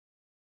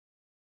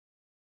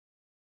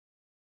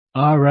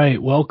All right,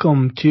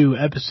 welcome to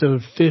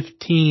episode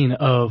 15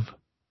 of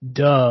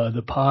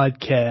the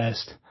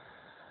podcast.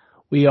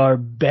 We are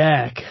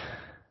back.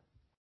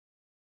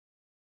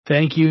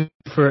 Thank you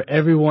for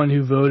everyone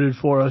who voted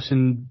for us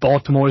in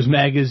Baltimore's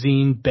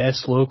magazine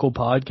Best Local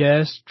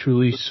Podcast.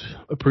 Truly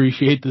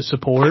appreciate the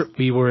support.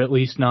 We were at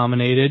least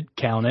nominated.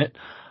 Count it.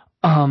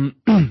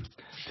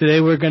 Today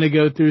we're going to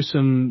go through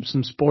some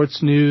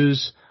sports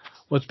news,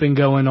 what's been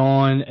going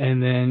on,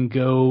 and then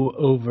go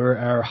over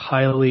our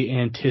highly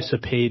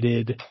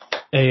anticipated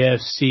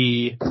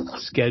AFC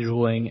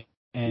scheduling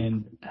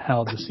and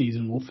how the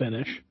season will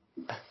finish.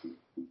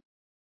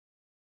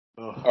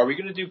 Are we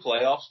going to do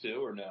playoffs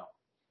too or no?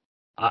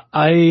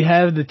 I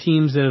have the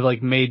teams that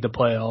have made the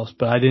playoffs,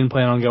 but I didn't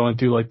plan on going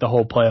through the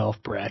whole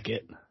playoff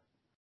bracket.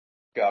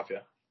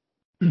 Gotcha.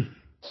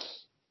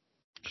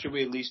 Should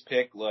we at least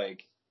pick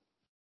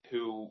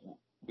who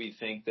we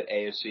think the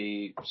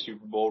AFC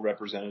Super Bowl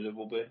representative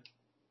will be?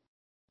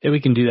 Yeah,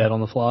 we can do that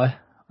on the fly.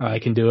 Or I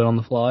can do it on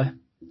the fly.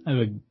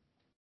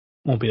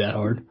 Won't be that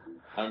hard.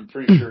 I'm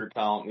pretty sure,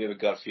 Colin, we have a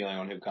gut feeling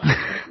on who Colin's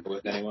going to go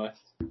with anyway.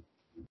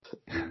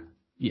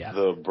 Yeah.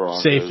 The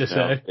Broncos safe to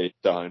say.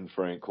 Signed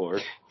Frank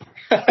Clark.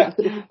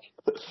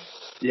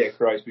 Yeah,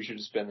 Christ, we should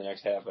just spend the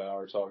next half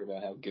hour talking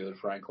about how good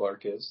Frank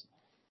Clark is.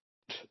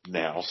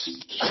 Now.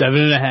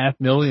 $7.5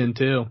 million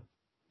too.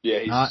 Yeah,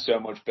 he's so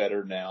much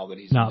better now that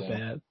he's not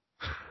bad.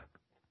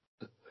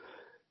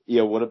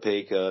 Yeah, what a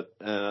pay cut.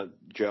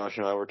 Josh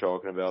and I were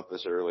talking about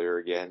this earlier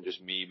again,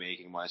 just me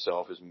making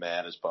myself as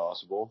mad as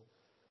possible.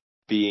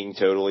 Being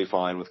totally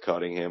fine with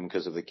cutting him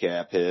because of the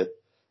cap hit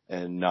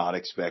and not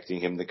expecting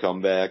him to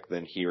come back,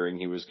 then hearing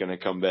he was going to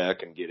come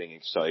back and getting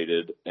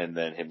excited, and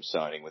then him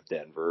signing with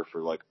Denver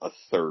for a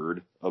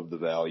third of the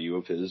value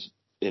of his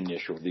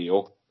initial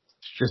deal.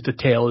 It's just a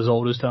tale as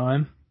old as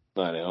time.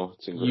 I know.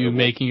 It's incredible. You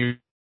making your...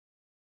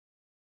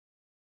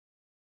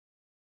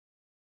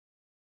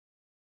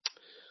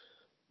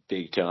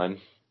 Big time.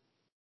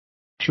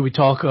 Should we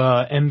talk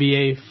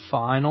NBA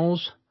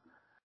Finals?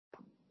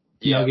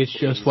 Yeah, Nuggets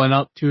just went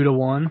up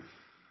 2-1.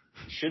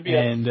 Should be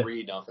up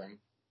 3-0.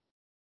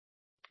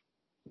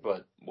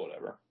 But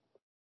whatever.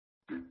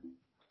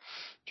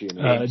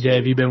 Jay,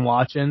 have you been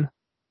watching?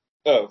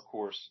 Oh, of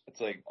course.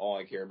 It's all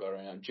I care about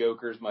right now.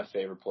 Joker's my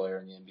favorite player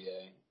in the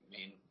NBA. I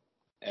mean,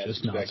 as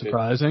just expected. Not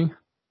surprising.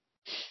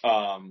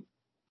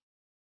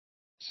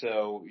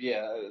 So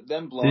yeah,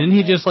 them blowing.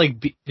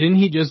 Didn't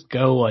he just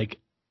go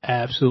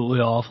absolutely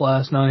off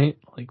last night?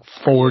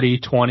 40,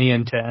 20,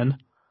 and 10.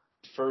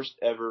 First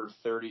ever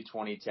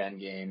 30-20-10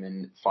 game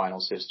in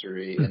finals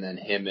history, and then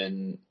him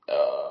and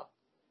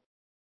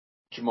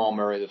Jamal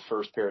Murray, the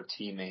first pair of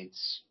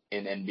teammates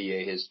in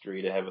NBA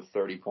history to have a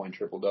 30-point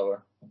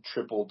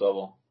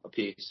triple-double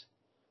apiece.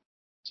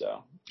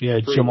 So yeah,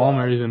 Jamal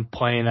Murray's been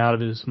playing out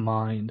of his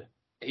mind.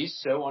 He's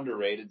so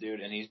underrated, dude,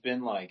 and he's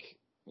been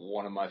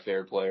one of my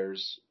favorite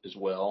players as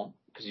well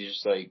because he's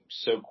just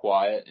so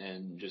quiet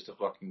and just a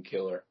fucking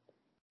killer,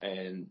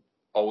 and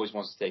always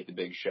wants to take the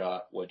big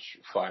shot, which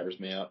fires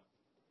me up.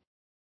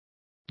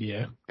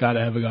 Yeah,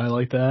 gotta have a guy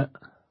like that.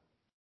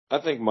 I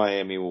think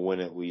Miami will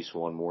win at least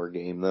one more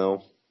game,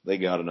 though. They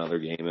got another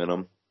game in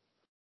them.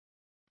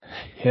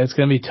 Yeah, it's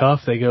going to be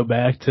tough. They go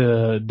back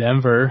to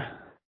Denver.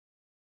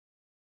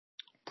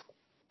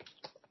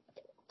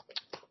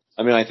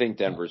 I mean, I think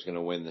Denver's going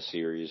to win the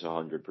series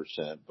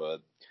 100%,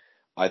 but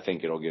I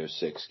think it'll go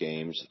 6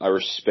 games. I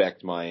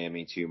respect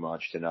Miami too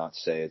much to not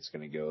say it's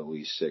going to go at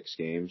least 6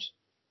 games.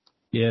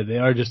 Yeah, they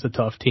are just a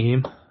tough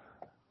team.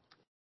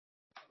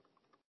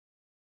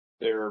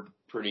 They're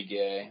pretty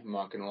gay, I'm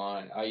not gonna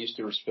lie. I used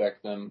to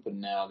respect them, but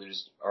now they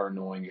just are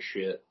annoying as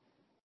shit.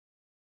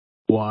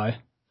 Why?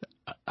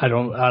 I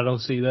don't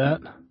see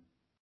that.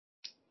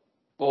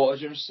 Well, I'm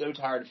just so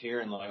tired of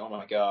hearing oh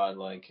my god,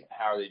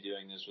 how are they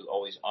doing this with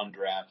all these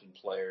undrafted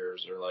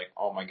players? Or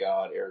oh my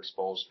god, Eric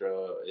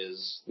Spoelstra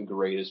is the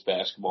greatest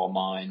basketball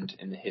mind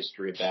in the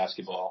history of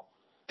basketball.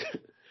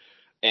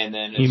 And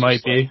then he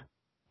might be.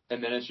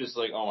 And then it's just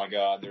oh my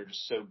god, they're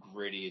just so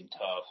gritty and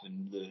tough,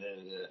 and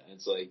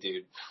it's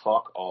dude,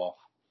 fuck off.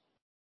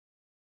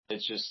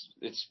 It's just,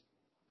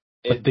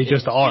 But they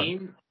just are.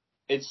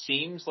 It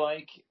seems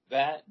like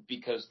that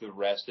because the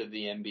rest of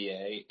the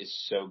NBA is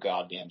so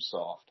goddamn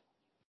soft.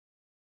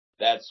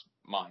 That's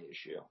my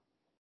issue.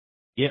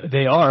 Yeah,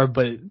 they are,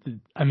 but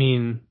I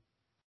mean,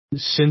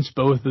 since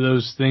both of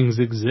those things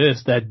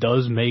exist, that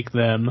does make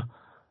them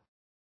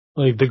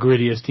the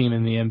grittiest team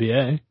in the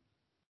NBA.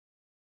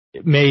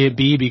 May it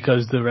be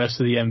because the rest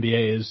of the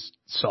NBA is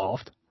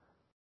soft?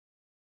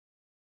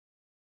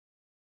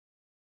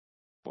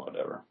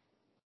 Whatever.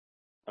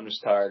 I'm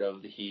just tired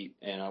of the Heat,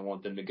 and I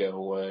want them to go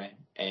away,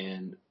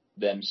 and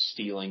them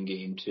stealing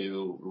Game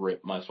 2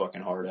 ripped my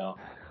fucking heart out.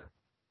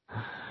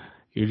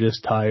 You're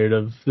just tired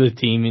of the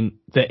team in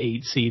the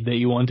 8 seed that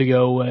you want to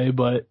go away,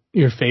 but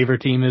your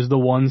favorite team is the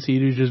 1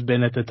 seed who's just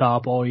been at the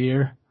top all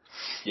year?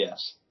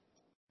 Yes.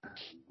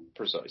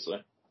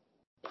 Precisely.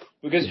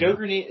 Because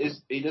Joker,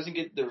 he doesn't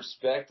get the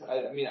respect.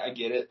 I mean, I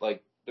get it.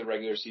 The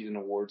regular season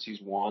awards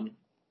he's won,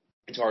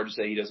 it's hard to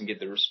say he doesn't get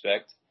the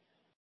respect.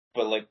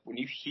 But, like, when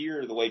you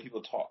hear the way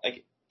people talk,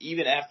 like,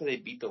 even after they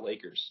beat the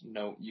Lakers,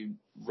 you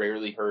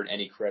rarely heard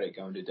any credit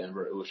going to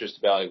Denver. It was just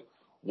about, like,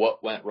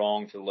 what went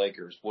wrong for the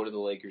Lakers? What do the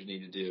Lakers need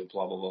to do?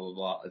 Blah, blah, blah, blah,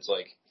 blah. It's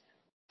like,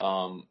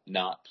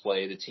 not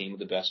play the team with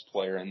the best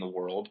player in the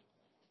world.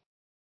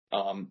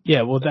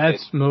 Yeah, well,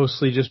 that's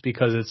mostly just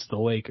because it's the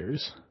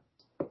Lakers.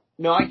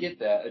 No, I get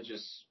that.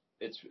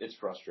 It's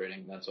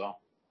frustrating, that's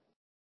all.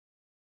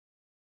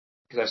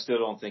 Because I still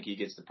don't think he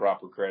gets the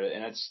proper credit.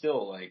 And it's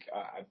still, like,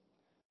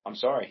 I'm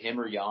sorry, him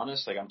or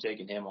Giannis, like, I'm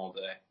taking him all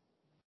day.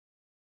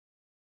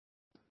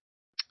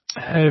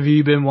 Have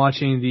you been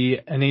watching the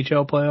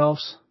NHL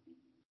playoffs?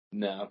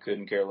 No,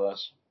 couldn't care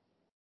less.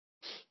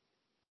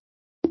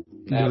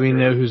 Do we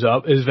know who's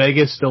up? Is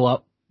Vegas still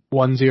up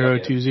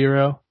 1-0,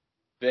 2-0?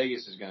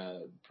 Vegas is going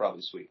to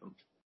probably sweep them.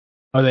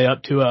 Are they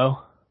up 2-0?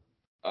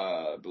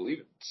 I believe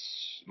it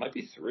might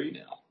be 3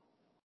 now.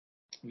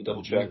 Let me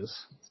double check.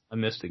 I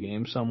missed a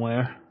game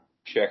somewhere.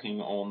 Checking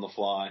on the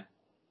fly.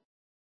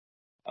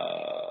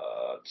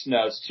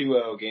 No, it's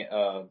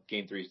 2-0.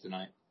 Game 3 is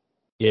tonight.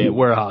 Yeah,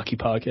 we're a hockey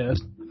podcast.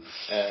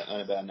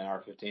 In about an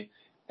hour 15.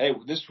 Hey,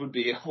 this would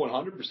be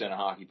 100% a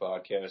hockey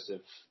podcast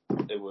if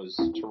it was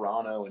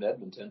Toronto and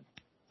Edmonton.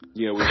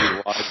 Yeah, we'd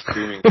be live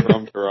streaming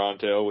from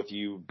Toronto with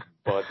you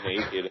butt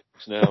naked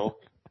now.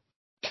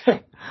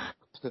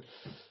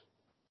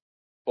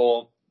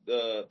 Well,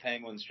 the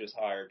Penguins just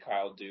hired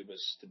Kyle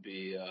Dubas to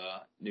be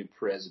new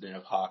president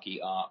of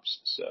hockey ops,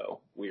 so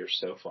we are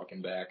so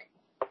fucking back.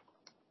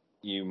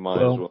 You might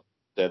as well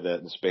have said that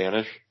in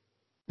Spanish.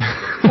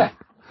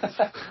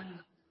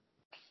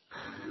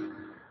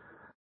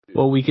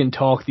 Well, we can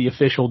talk the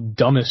official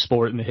dumbest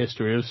sport in the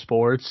history of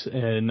sports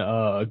and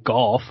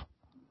golf.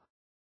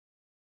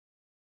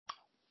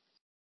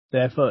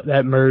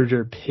 That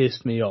merger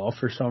pissed me off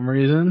for some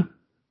reason.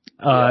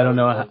 I don't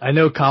know. I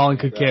know Colin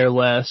could care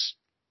less.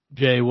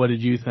 Jay, what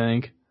did you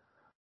think?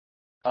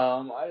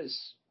 I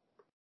just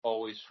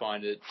always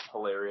find it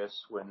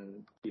hilarious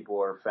when people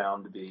are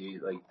found to be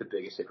like the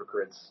biggest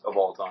hypocrites of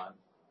all time.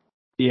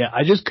 Yeah,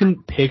 I just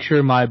couldn't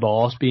picture my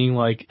boss being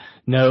like,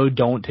 no,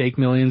 don't take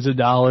millions of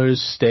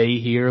dollars, stay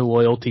here,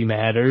 loyalty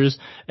matters,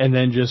 and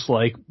then just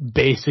like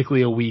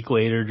basically a week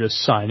later just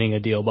signing a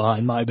deal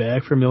behind my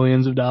back for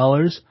millions of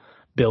dollars,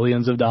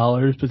 billions of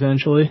dollars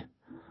potentially.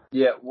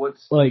 Yeah,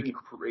 what's like even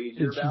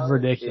crazier it's about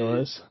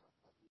ridiculous.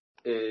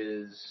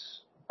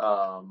 Is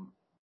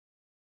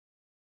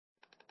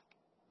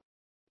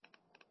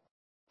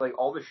like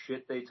all the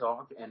shit they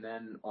talk, and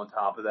then on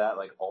top of that,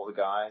 like all the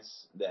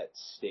guys that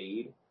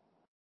stayed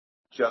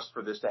just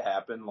for this to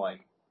happen,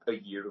 like a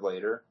year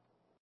later.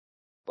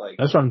 Like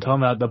that's what I'm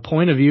talking about. The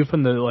point of view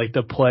from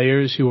the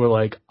players who were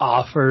like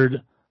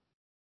offered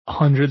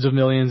hundreds of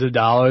millions of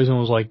dollars and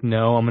was like,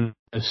 no, I'm going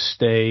to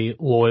stay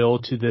loyal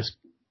to this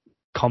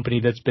company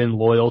that's been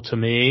loyal to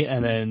me,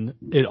 and then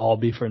it all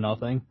be for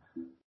nothing.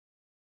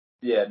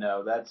 Yeah,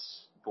 no,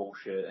 that's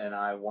bullshit. And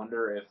I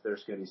wonder if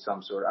there's going to be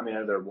some sort. I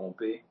mean, there won't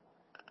be,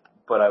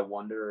 but I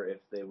wonder if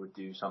they would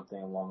do something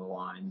along the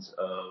lines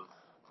of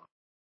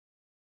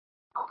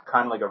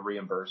kind of like a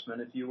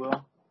reimbursement, if you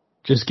will.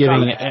 Just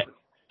giving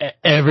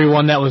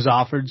everyone that was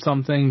offered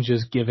something,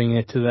 just giving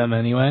it to them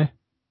anyway.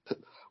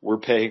 We're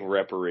paying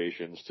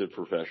reparations to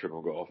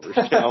professional golfers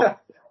now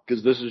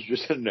because this is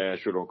just a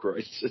national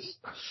crisis.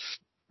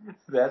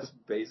 That's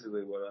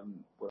basically what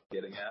I'm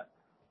getting at.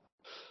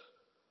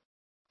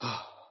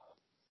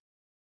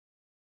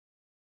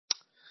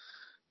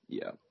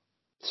 Yeah.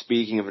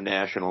 Speaking of a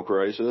national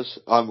crisis,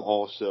 I'm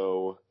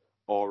also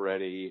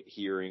already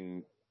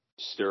hearing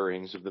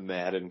stirrings of the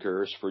Madden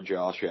curse for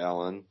Josh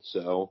Allen.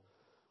 So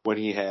when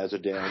he has a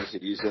down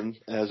season,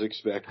 as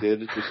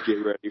expected, just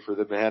get ready for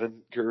the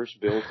Madden curse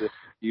built in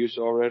use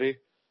already.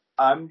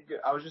 I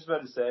was just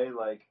about to say,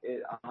 like,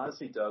 it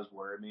honestly does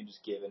worry me,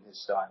 just given his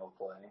style of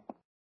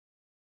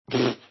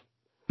play.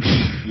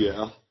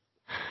 Yeah.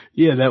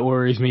 Yeah, that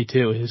worries me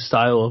too. His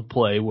style of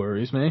play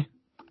worries me.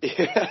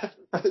 Yeah.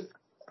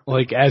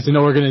 Like, as an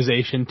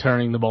organization,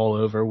 turning the ball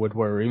over would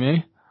worry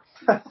me.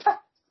 What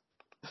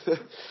the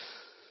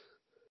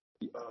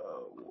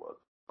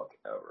fuck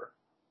ever.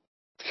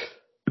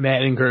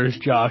 Madden curse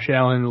Josh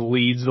Allen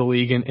leads the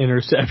league in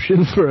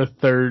interception for a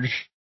third.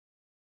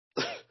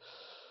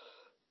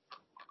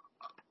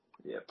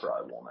 Yeah,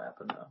 probably won't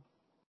happen though.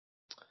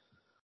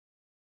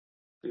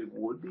 It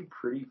would be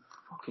pretty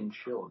fucking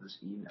chill this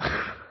email.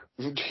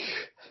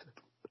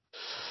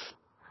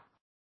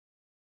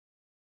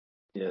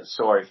 Yeah,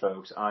 sorry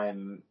folks. I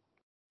am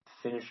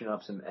finishing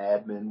up some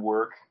admin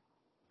work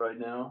right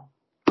now.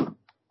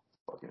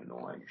 Fucking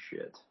annoying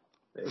shit.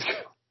 There you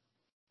go.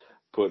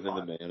 Putting in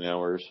the man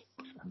hours,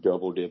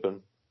 double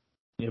dipping.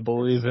 Yeah,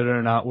 believe it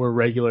or not, we're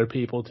regular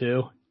people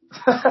too.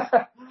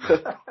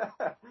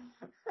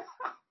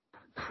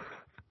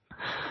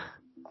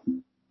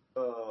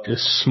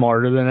 Just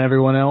smarter than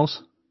everyone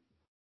else.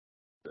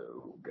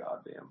 So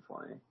goddamn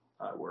funny.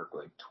 I work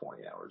like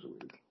 20 hours a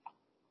week.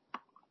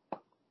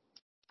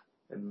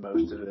 And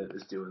most of it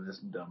is doing this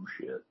dumb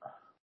shit.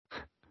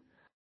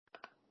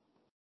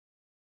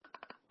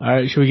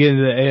 Alright, should we get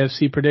into the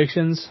AFC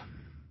predictions?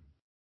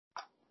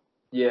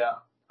 Yeah.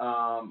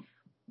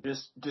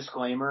 Just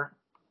disclaimer.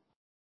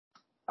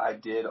 I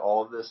did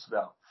all of this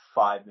about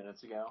 5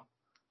 minutes ago.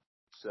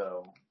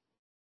 So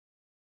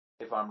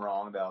if I'm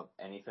wrong about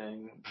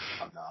anything,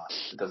 I'm not.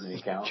 It doesn't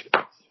even count.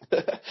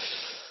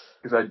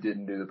 Because I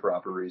didn't do the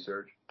proper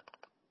research.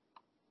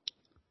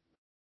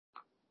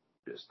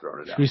 Just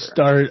throwing it out there. Should we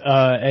start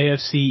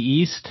AFC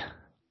East?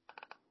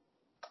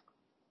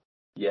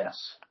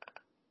 Yes.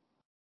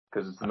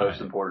 Because it's the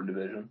most important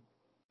division.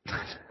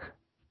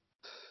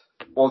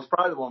 Well, it's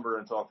probably the one we're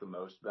going to talk the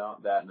most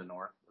about, that in the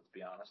North, let's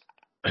be honest.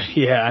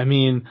 Yeah, I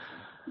mean,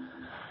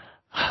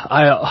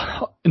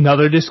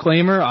 another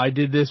disclaimer, I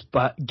did this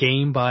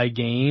game by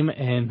game,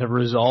 and the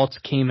results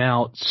came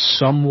out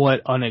somewhat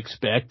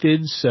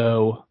unexpected,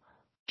 so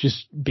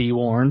just be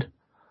warned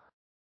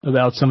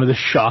about some of the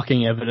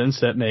shocking evidence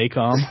that may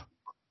come.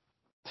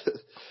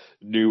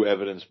 New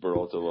evidence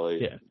brought to light.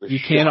 Yeah, you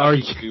can't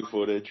argue. New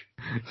footage.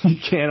 You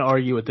can't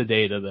argue with the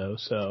data, though,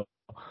 so.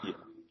 Yeah.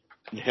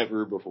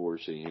 Never before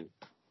seen.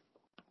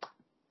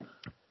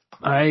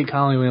 All right,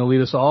 Colin, you want to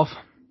lead us off?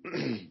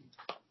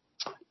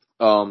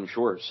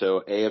 Sure.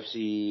 So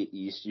AFC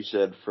East, you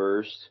said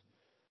first.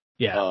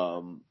 Yeah.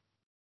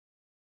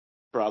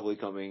 Probably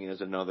coming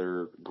as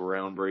another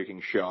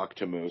groundbreaking shock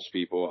to most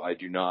people. I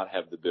do not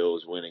have the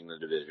Bills winning the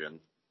division.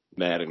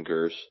 Madden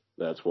curse.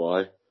 That's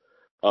why.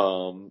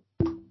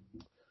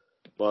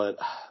 But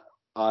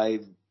I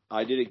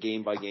did it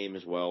game by game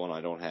as well, and I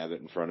don't have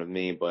it in front of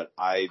me, but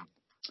I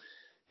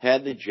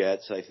had the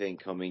Jets, I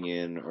think, coming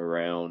in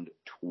around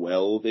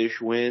 12-ish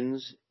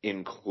wins,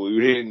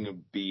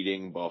 including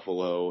beating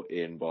Buffalo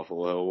in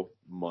Buffalo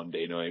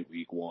Monday night,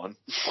 week 1.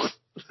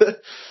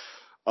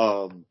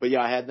 But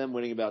yeah, I had them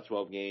winning about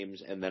 12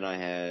 games, and then I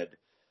had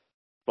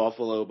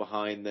Buffalo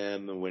behind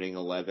them and winning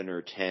 11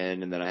 or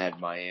 10, and then I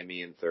had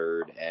Miami in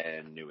third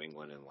and New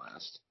England in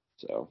last.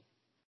 So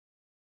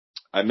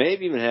I may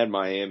have even had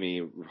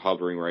Miami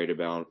hovering right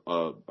about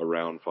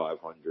around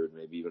 500,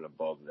 maybe even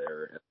above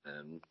there, and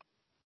then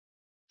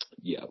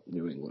yeah,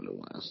 New England in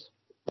last.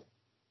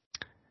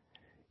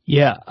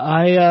 Yeah,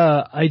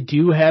 I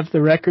do have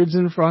the records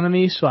in front of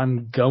me, so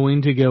I'm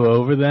going to go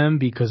over them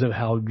because of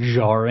how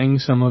jarring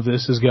some of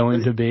this is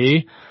going to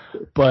be.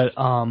 But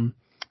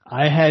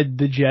I had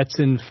the Jets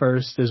in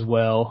first as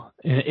well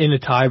in a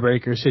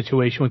tiebreaker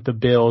situation with the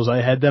Bills.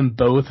 I had them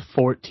both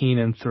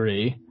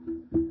 14-3.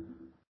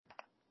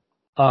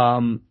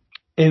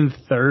 In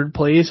third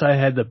place, I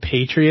had the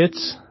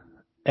Patriots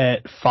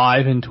at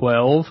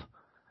 5-12.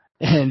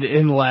 And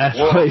in last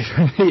place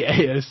for the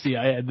AFC,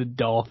 I had the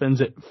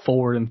Dolphins at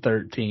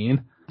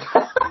 4-13.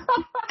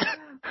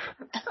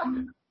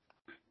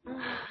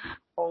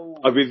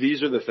 I mean,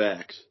 these are the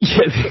facts.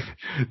 Yeah,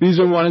 these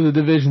are one of the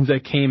divisions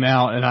that came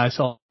out, and I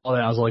saw that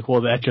and I was like,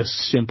 well, that just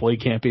simply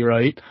can't be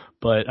right.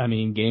 But, I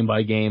mean, game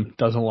by game,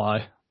 doesn't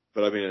lie.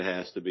 But, I mean, it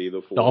has to be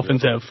the 4.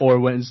 Dolphins have 4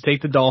 wins.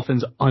 Take the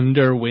Dolphins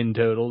under win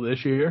total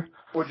this year.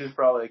 Which is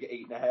probably like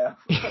 8.5.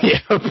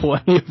 Yeah,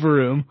 plenty of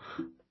room.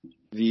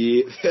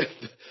 The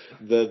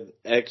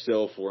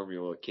Excel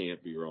formula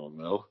can't be wrong,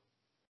 though.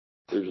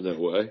 There's no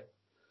way.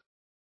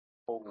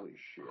 Holy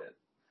shit.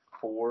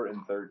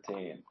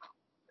 4-13.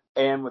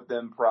 And with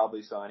them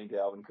probably signing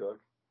Dalvin Cook.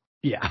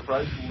 Yeah.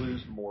 Probably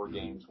lose more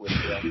games with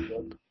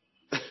Dalvin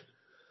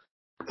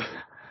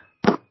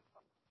Cook.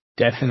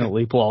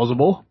 Definitely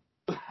plausible.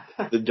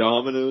 The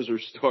dominoes are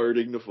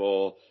starting to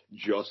fall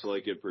just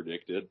like it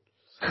predicted.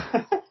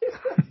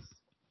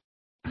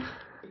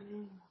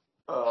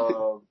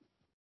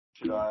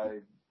 Should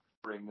I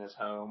bring this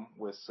home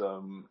with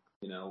some,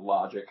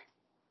 logic?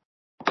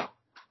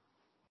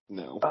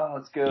 No.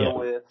 Let's go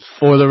with...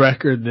 For the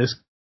record, this...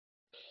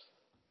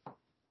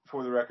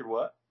 For the record,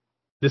 what?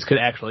 This could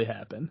actually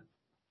happen.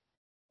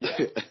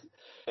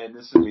 And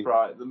this is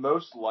probably the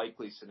most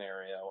likely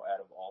scenario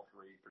out of all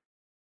three.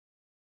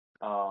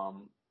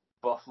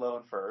 Buffalo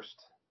in first.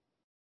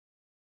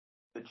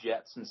 The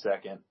Jets in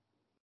second.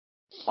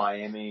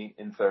 Miami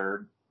in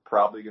third.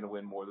 Probably going to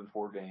win more than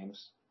 4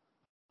 games.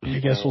 I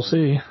guess we'll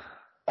see.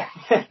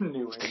 And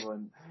New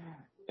England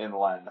in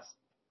last.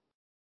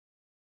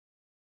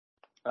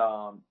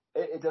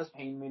 It does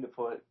pain me to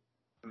put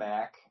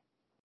Mac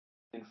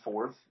in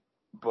fourth,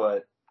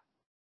 but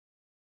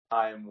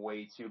I am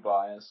way too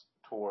biased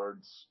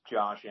towards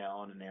Josh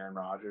Allen and Aaron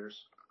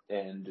Rodgers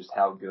and just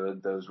how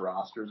good those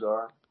rosters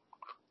are.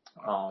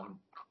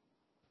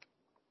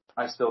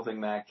 I still think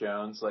Mac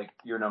Jones, like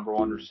your number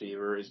 1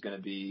 receiver, is going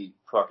to be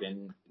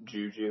fucking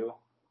Juju.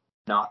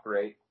 Not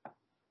great.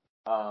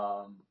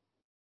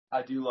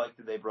 I do like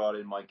that they brought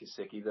in Mike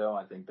Gesicki, though.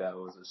 I think that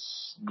was a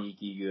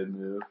sneaky good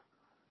move.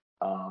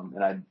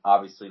 And I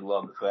obviously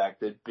love the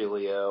fact that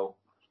Billy O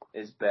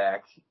is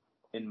back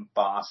in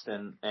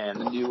Boston and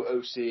the new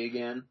OC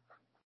again.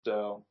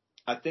 So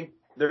I think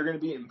they're going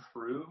to be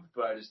improved,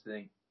 but I just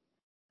think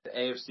the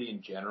AFC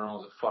in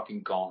general is a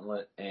fucking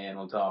gauntlet. And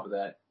on top of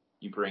that,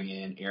 you bring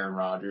in Aaron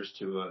Rodgers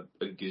to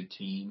a good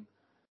team.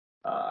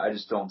 I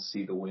just don't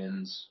see the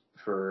wins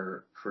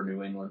for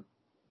New England.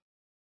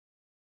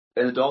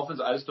 And the Dolphins,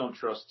 I just don't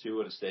trust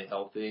Tua to stay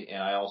healthy,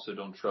 and I also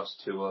don't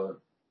trust Tua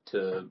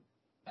to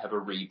have a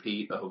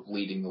repeat of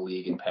leading the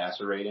league in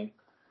passer rating.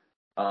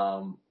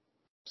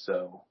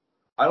 So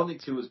I don't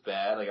think Tua is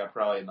bad. Like, I'm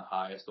probably in the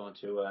highest on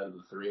Tua out of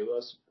the three of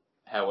us.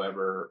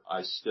 However,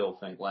 I still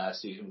think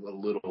last season was a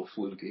little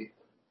fluky.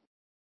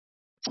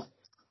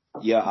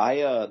 Yeah,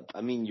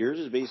 I mean, yours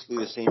is basically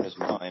the same as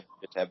mine.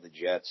 Just have the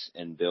Jets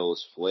and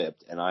Bills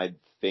flipped, and I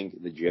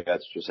think the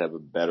Jets just have a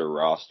better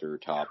roster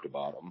top to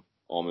bottom,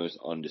 almost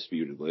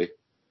undisputedly.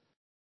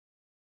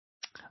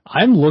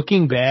 I'm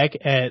looking back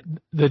at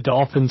the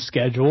Dolphins'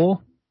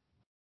 schedule.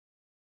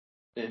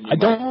 I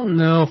don't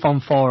know if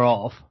I'm far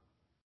off.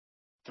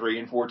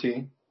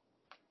 3-14.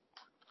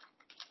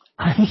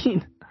 I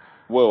mean,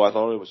 whoa! I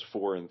thought it was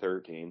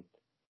 4-13.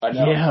 I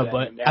know. Yeah,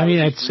 but I mean,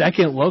 at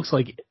second looks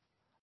like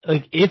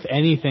if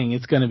anything,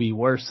 it's going to be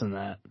worse than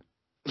that.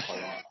 Hold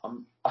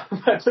on, I'm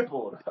about to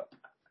pull it up.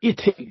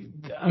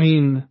 I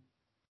mean,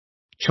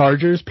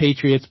 Chargers,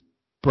 Patriots,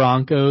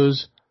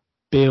 Broncos,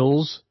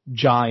 Bills,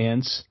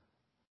 Giants,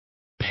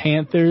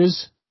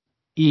 Panthers,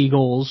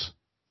 Eagles,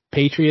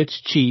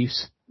 Patriots,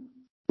 Chiefs,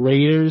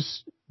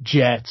 Raiders,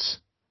 Jets,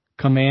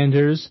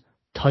 Commanders,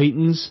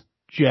 Titans,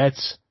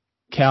 Jets,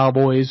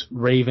 Cowboys,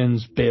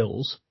 Ravens,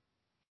 Bills.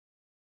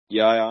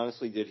 Yeah, I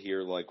honestly did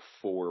hear like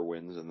 4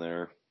 wins in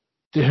there.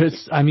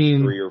 I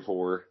mean, 3 or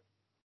 4.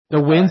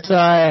 The wins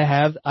I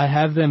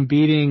have them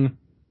beating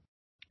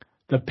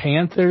the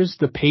Panthers,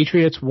 the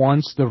Patriots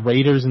once, the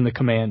Raiders, and the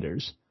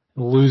Commanders,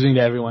 losing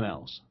to everyone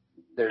else.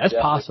 That's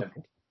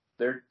possible.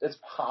 It's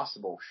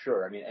possible,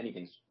 sure. I mean,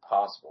 anything's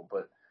possible,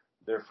 but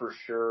they're for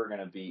sure going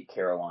to beat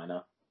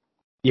Carolina.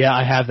 Yeah,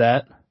 I have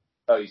that.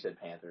 Oh, you said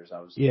Panthers.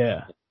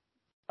 Yeah.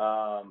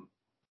 The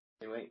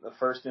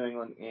first New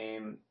England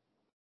game,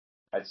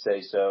 I'd say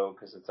so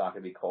because it's not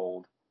going to be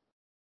cold.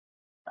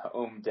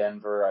 Home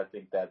Denver, I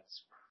think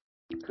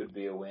could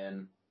be a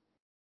win.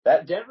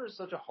 That Denver is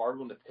such a hard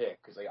one to pick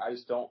because I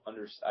just don't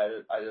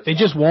understand. They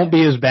just won't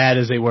be as bad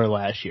as they were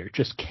last year.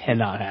 Just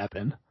cannot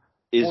happen.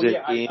 Is it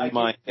in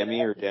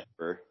Miami or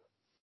Denver?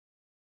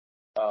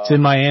 It's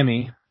in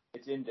Miami.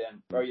 It's in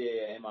Denver. Oh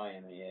yeah, in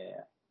Miami.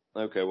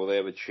 Yeah. Okay, well they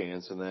have a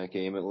chance in that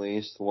game at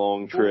least.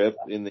 Long trip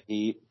in the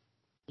heat.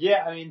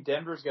 Yeah, I mean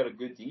Denver's got a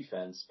good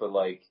defense, but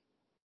like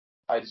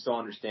I just don't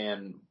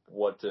understand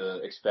what to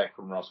expect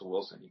from Russell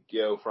Wilson. You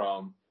go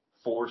from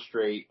 4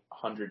 straight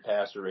 100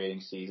 passer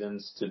rating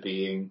seasons to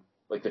being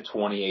like the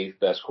 28th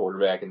best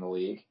quarterback in the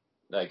league,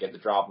 like at the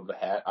drop of a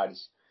hat.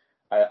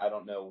 I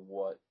don't know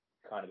what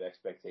kind of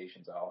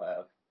expectations I'll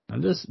have.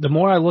 And the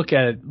more I look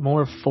at it,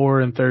 more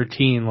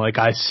 4-13, like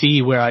I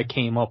see where I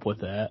came up with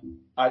that.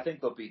 I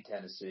think they'll beat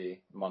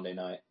Tennessee Monday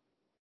night.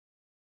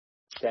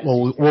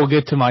 Well, we'll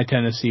get to my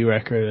Tennessee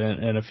record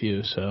in a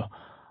few, so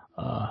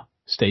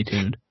stay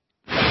tuned.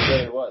 I'll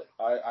tell you what,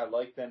 I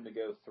like them to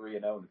go 3-0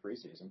 in the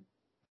preseason.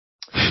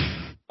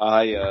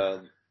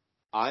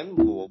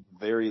 I'm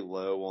very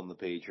low on the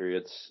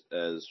Patriots,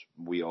 as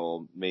we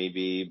all may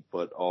be,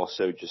 but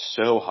also just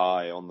so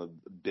high on the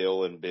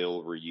Bill and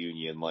Bill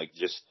reunion. Like,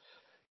 just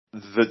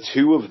the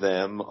two of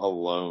them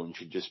alone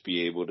should just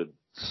be able to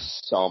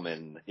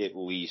summon at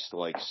least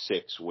like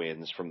 6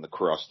 wins from the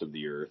crust of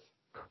the earth.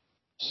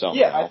 Somehow.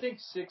 Yeah, I think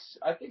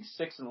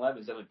 6-11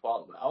 is definitely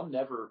possible. I'll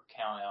never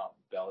count out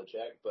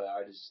Belichick, but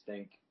I just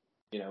think,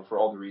 for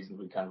all the reasons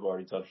we kind of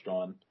already touched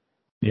on.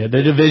 Yeah,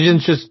 their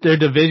division's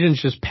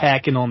just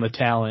packing on the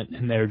talent,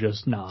 and they're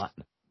just not.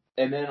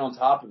 And then on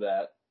top of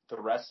that, the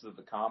rest of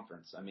the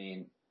conference. I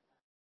mean,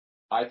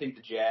 I think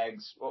the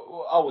Jags.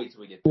 Well, I'll wait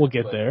till we get there. We'll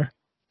get there.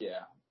 Yeah.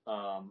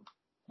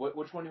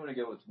 Which one do you want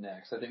to go with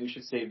next? I think we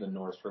should save the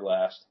North for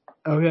last.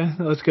 Okay,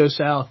 let's go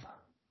south.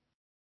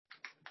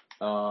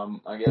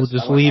 I guess we'll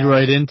just lead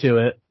right into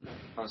it.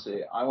 Let's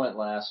see. I went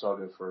last, so I'll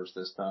go first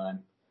this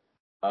time.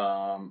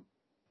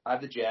 I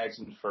have the Jags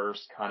in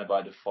first, kind of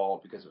by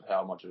default because of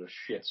how much of a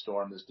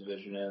shitstorm this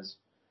division is.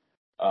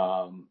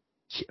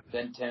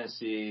 Then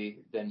Tennessee,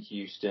 then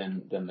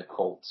Houston, then the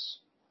Colts.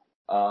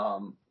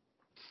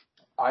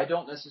 I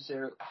don't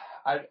necessarily.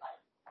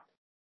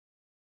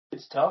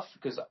 It's tough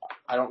because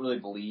I don't really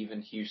believe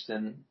in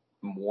Houston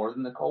more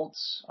than the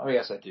Colts. I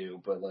guess I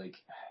do, but like,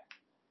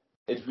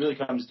 it really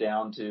comes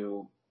down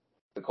to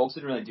the Colts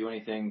didn't really do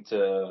anything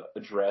to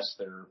address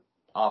their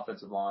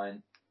offensive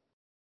line.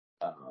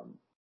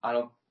 I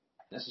don't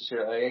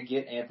necessarily. I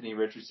get Anthony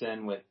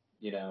Richardson with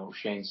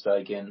Shane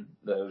Steichen,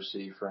 the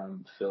OC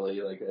from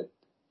Philly, like at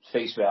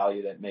face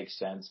value that makes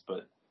sense.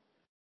 But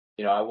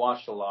I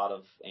watched a lot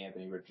of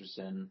Anthony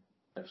Richardson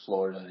at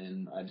Florida,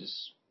 and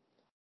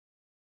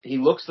he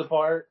looks the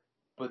part.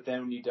 But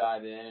then when you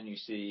dive in and you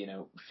see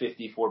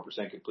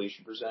 54%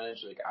 completion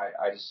percentage, like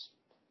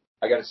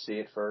I got to see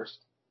it first.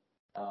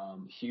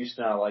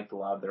 Houston, I liked a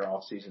lot of their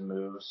offseason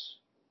moves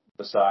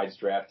besides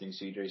drafting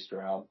C.J.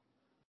 Stroud.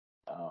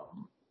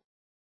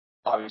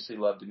 Obviously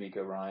love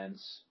D'Amico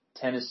Ryans.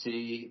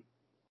 Tennessee,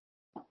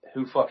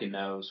 who fucking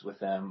knows with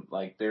them?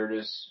 Like, they're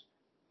just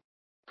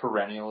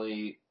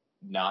perennially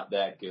not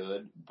that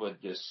good,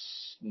 but just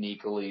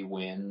sneakily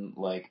win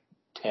like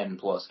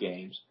 10+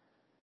 games.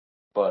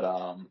 But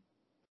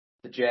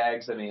the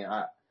Jags, I mean,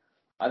 I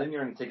think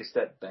they're going to take a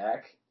step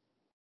back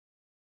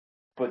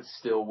but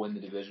still win the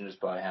division just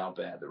by how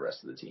bad the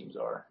rest of the teams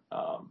are.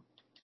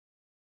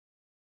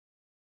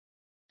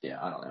 Yeah,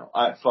 I don't know.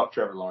 Fuck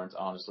Trevor Lawrence,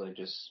 honestly.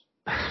 Just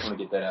want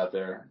to get that out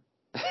there.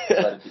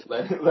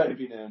 Let it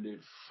be known,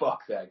 dude. Fuck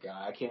that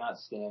guy. I cannot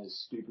stand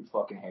his stupid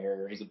fucking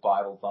hair. He's a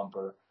Bible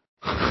thumper.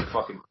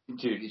 Fucking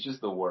dude, he's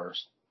just the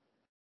worst.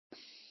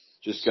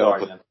 Just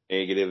gotta put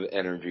negative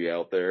energy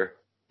out there.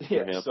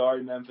 Yeah,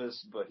 sorry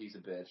Memphis, but he's a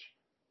bitch.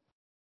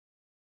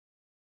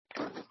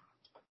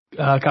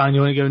 Colin,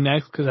 you want to go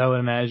next? Because I would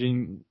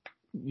imagine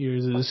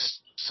yours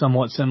is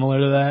somewhat similar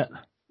to that.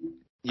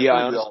 Yeah,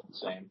 I all the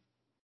same.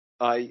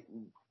 I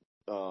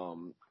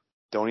don't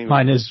even.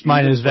 Mine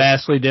is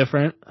vastly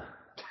different.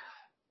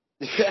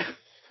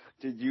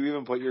 Did you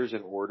even put yours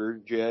in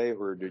order, Jay,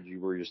 or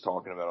were you just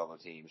talking about all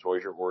the teams? What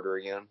was your order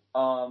again?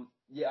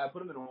 Yeah, I put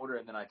them in order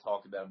and then I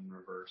talked about them in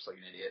reverse like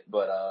an idiot.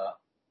 But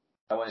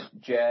I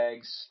went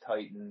Jags,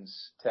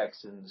 Titans,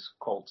 Texans,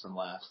 Colts, and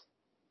last.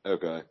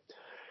 Okay.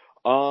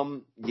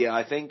 Yeah,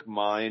 I think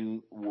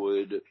mine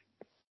would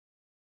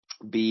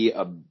be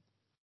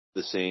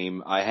the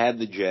same. I had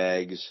the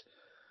Jags.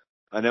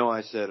 I know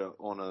I said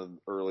on an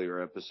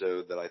earlier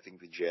episode that I think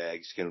the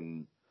Jags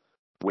can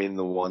win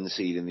the 1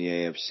 seed in the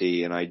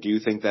AFC, and I do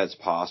think that's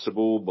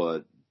possible,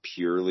 but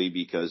purely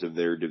because of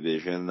their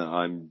division,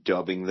 I'm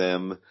dubbing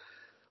them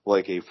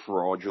like a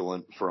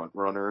fraudulent front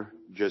runner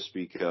just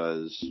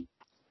because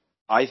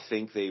I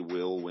think they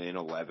will win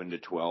 11 to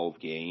 12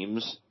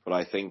 games, but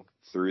I think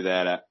through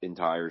that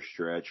entire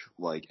stretch,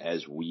 like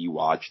as we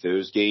watch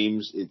those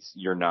games,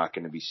 you're not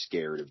going to be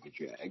scared of the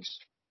Jags.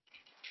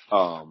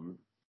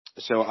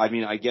 So I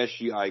mean, I guess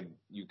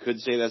you could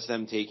say that's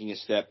them taking a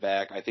step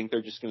back. I think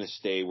they're just going to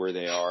stay where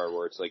they are,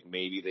 where it's like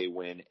maybe they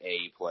win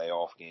a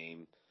playoff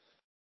game.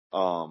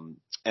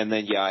 And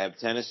then, yeah, I have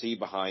Tennessee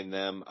behind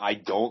them. I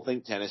don't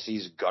think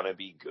Tennessee's going to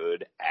be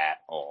good at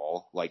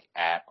all,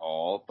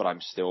 but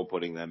I'm still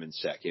putting them in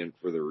second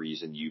for the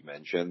reason you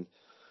mentioned.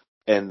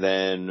 And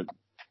then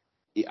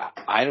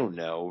I don't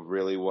know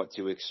really what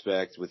to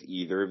expect with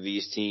either of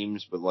these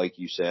teams, but like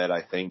you said,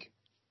 I think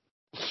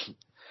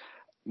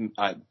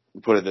I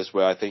put it this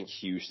way, I think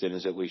Houston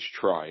is at least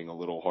trying a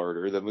little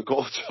harder than the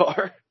Colts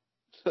are.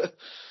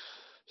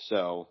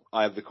 So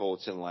I have the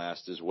Colts in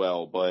last as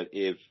well, but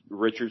if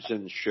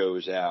Richardson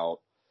shows out,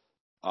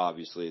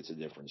 obviously it's a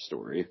different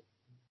story,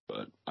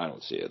 but I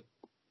don't see it.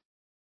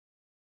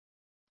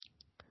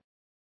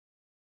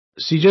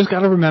 So you just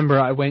got to remember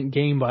I went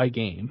game by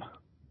game.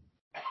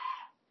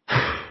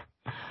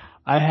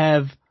 I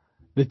have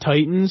the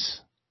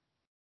Titans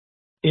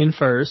in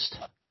first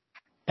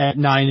at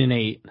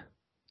 9-8.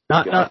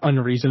 Not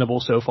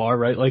unreasonable so far,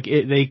 right? Like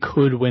they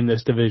could win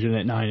this division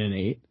at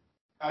 9-8.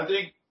 I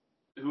think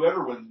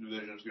whoever wins the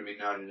division is going to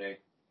be 9-8.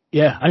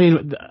 Yeah, I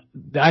mean,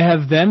 I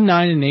have them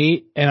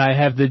 9-8, and I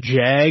have the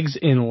Jags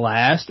in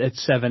last at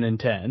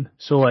 7-10.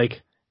 So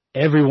like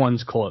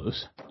everyone's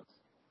close.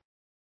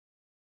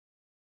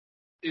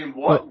 In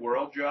what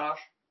world, Josh,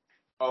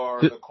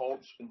 are the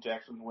Colts and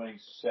Texans winning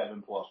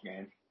 7+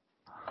 games?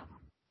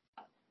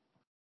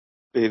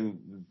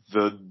 In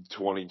the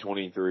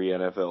 2023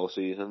 NFL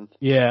season?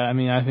 Yeah, I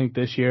mean, I think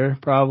this year,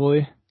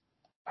 probably.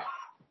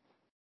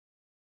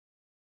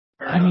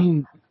 I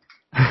mean...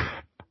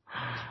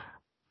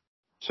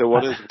 So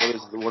what is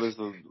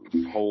the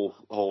whole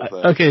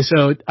thing? Okay,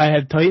 so I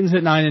have Titans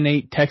at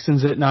 9-8,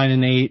 Texans at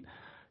 9-8,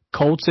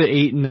 Colts at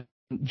 8, and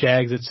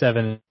Jags at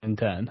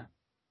 7-10.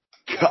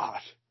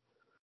 God.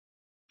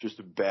 Just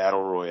a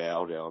battle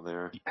royale down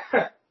there.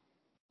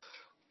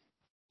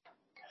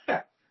 I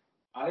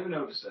don't even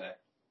know what to say.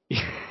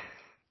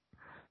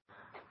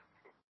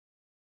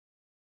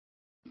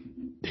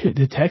 Dude,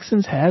 the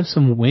Texans have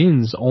some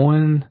wins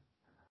on.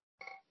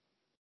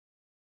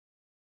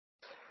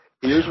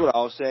 Here's what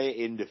I'll say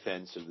in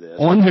defense of this.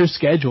 On their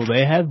schedule,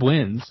 they have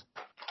wins.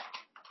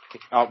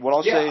 What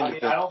I'll say. I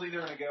don't think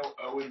they're going to go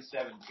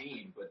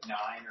 0-17, but 9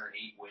 or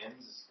 8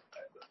 wins.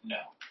 No.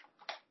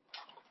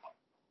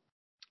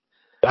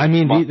 I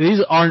mean,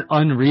 these aren't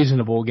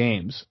unreasonable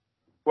games.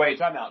 Wait,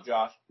 time out,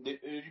 Josh. Did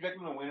you pick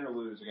them to win or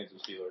lose against the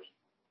Steelers?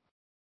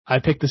 I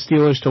picked the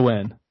Steelers to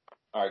win.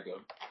 All right, good.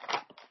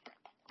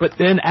 But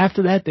then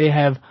after that, they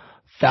have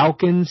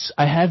Falcons.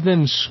 I have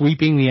them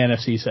sweeping the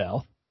NFC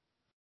South.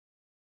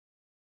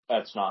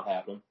 That's not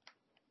happening.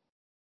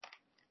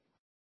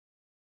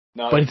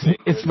 No, but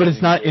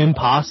it's not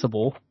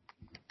impossible.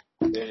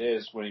 It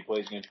is when he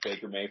plays against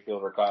Baker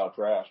Mayfield or Kyle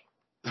Trask.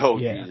 Oh,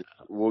 yeah. Jesus.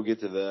 We'll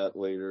get to that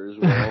later as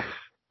well.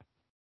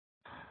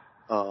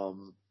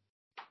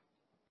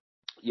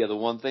 Yeah, the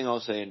one thing I'll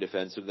say in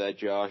defense of that,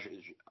 Josh,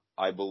 is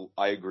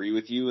I agree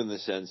with you in the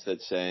sense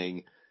that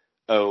saying,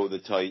 oh, the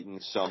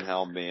Titans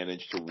somehow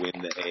managed to win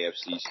the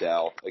AFC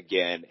South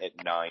again at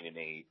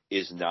 9-8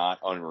 is not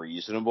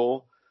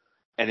unreasonable.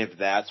 And if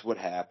that's what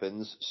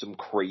happens, some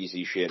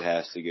crazy shit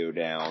has to go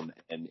down,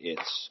 and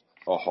it's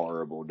a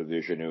horrible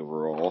division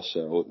overall.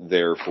 So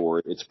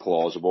therefore, it's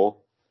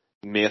plausible.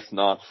 Myth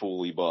not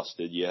fully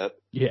busted yet.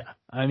 Yeah,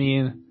 I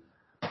mean,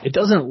 it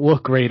doesn't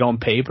look great on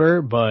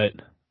paper, but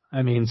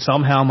I mean,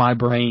 somehow my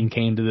brain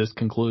came to this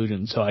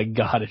conclusion, so I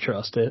gotta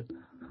trust it.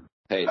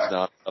 Hey, it's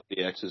not about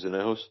the X's and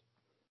O's.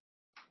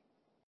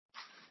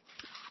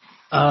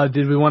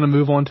 Did we want to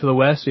move on to the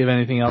West? Do you have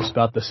anything else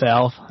about the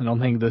South? I don't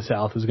think the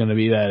South is going to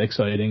be that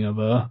exciting of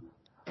a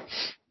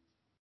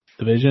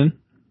division.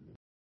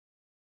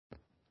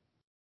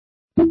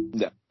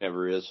 That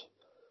never is.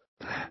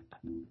 All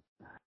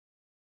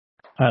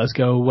right, let's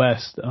go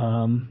West.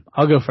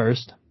 I'll go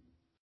first.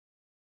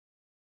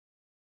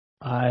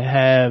 I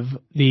have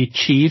the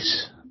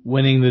Chiefs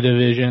winning the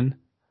division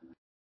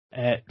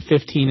at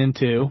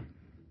 15-2.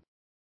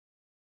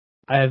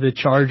 I have the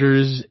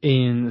Chargers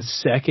in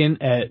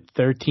second at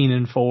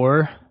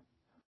 13-4.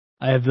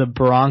 I have the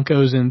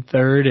Broncos in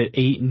third at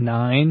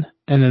 8-9,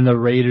 and then the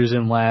Raiders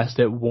in last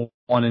at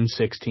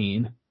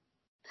 1-16.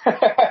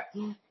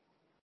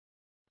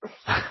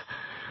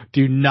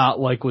 Do not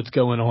like what's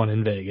going on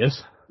in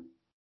Vegas.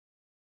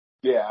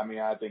 Yeah, I mean,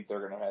 I think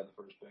they're going to have the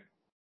first pick.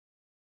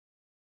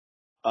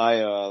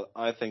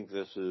 I think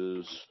this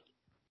is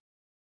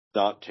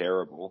not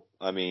terrible.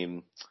 I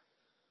mean,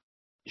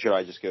 should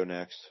I just go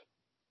next?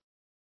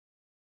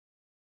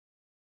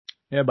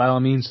 Yeah, by all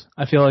means.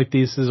 I feel like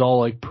this is all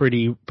like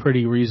pretty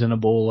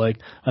reasonable. Like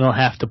I don't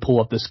have to pull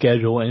up the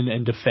schedule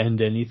and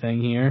defend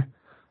anything here.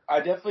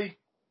 I'll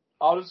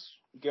just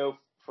go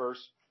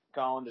first,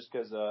 Colin, just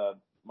because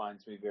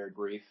mine's going to be very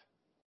brief.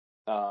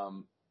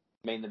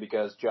 Mainly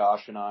because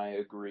Josh and I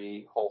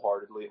agree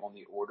wholeheartedly on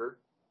the order.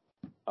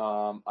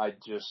 I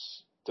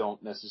just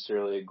don't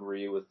necessarily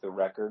agree with the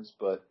records,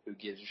 but who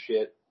gives a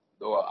shit?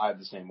 Well, I have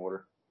the same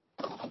order.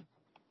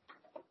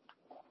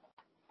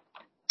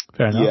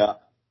 Fair enough. Yeah.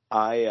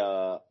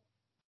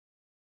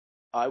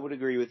 I would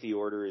agree with the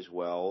order as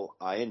well.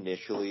 I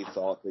initially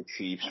thought the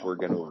Chiefs were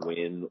going to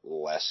win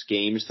less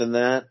games than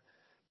that,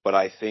 but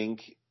I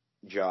think,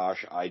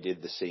 Josh, I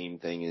did the same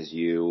thing as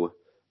you.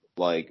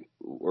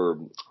 Or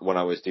when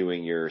I was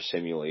doing your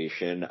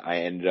simulation, I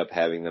ended up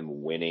having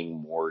them winning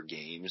more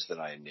games than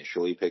I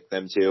initially picked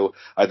them to.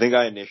 I think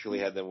I initially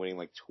had them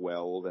winning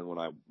 12, and when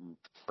I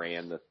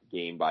ran the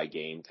game by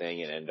game thing,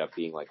 it ended up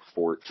being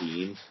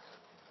 14.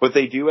 But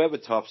they do have a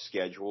tough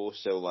schedule,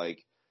 so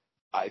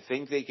I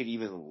think they could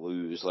even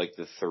lose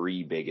the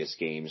three biggest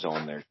games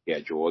on their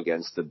schedule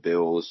against the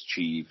Bills,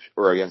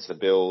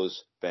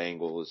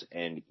 Bengals,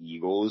 and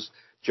Eagles,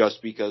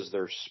 just because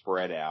they're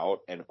spread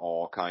out and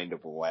all kind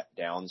of let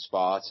down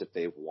spots if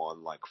they've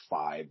won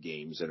 5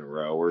 games in a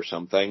row or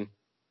something.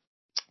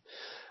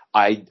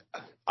 I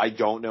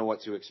don't know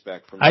what to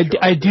expect from the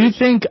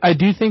Chargers. I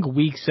do think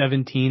week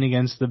 17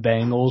 against the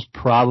Bengals,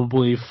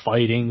 probably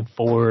fighting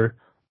for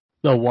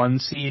the 1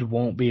 seed,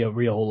 won't be a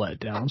real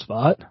letdown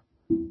spot.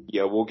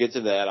 Yeah, we'll get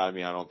to that. I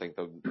mean, I don't think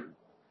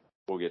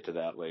we'll get to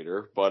that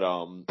later. But,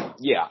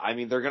 yeah, I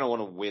mean, they're going to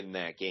want to win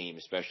that game,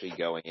 especially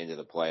going into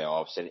the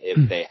playoffs. And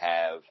if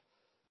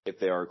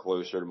they are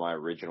closer to my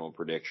original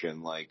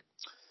prediction,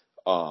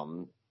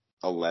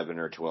 11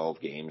 or 12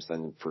 games,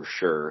 then for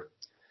sure.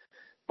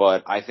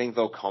 But I think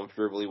they'll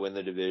comfortably win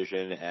the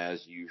division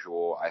as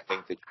usual. I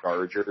think the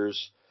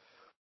Chargers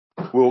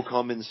will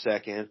come in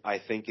second. I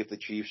think if the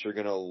Chiefs are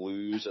going to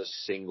lose a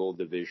single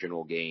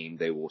divisional game,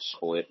 they will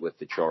split with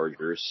the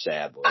Chargers,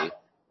 sadly.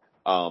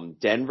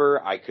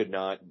 Denver, I could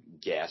not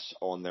guess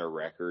on their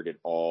record at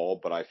all,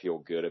 but I feel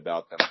good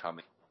about them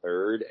coming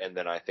third. And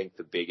then I think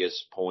the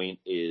biggest point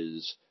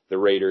is the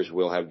Raiders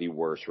will have the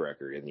worst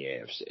record in the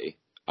AFC.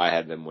 I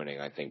had them winning,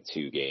 I think,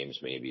 2 games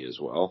maybe as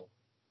well.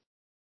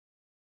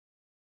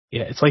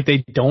 Yeah, it's like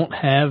they don't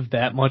have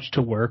that much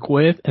to work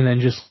with, and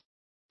then just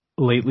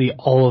lately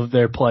all of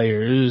their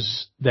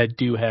players that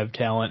do have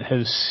talent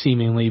have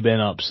seemingly been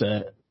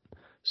upset.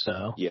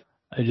 So yeah,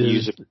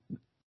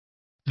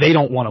 they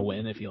don't want to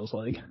win, it feels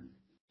like.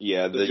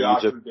 Yeah, the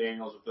Josh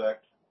McDaniels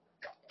effect.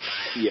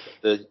 Yeah,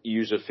 to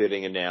use a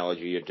fitting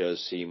analogy, it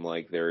does seem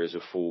like there is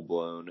a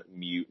full-blown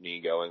mutiny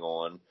going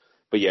on.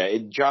 But yeah,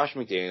 Josh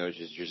McDaniels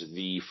is just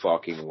the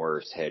fucking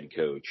worst head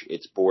coach.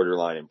 It's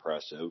borderline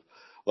impressive.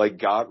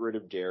 Got rid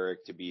of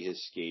Derek to be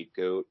his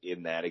scapegoat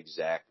in that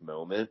exact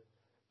moment.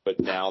 But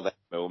now that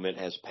moment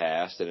has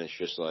passed, and it's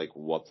just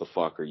what the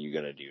fuck are you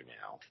going to do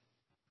now?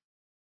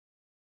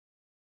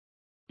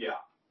 Yeah.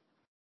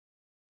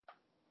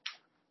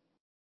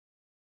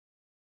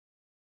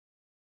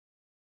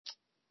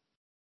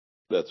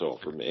 That's all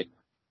for me.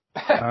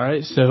 All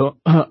right, so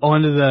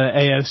on to the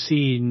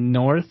AFC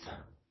North.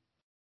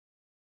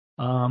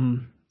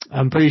 I'm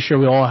pretty sure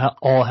we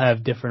all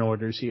have different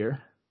orders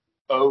here.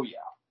 Oh, yeah.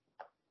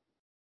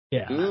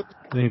 Yeah,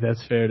 I think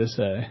that's fair to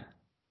say.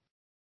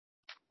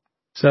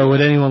 So would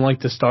anyone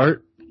like to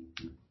start?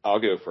 I'll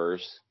go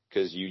first,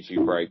 because you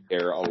two probably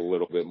care a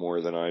little bit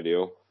more than I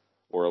do,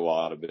 or a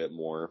lot of bit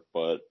more,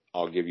 but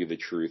I'll give you the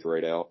truth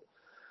right out.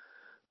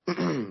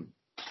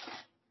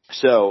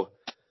 So,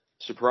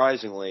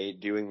 surprisingly,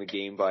 doing the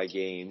game by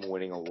game,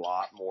 winning a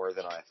lot more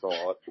than I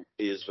thought,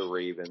 is the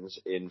Ravens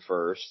in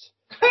first.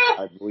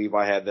 I believe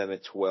I had them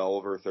at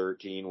 12 or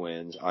 13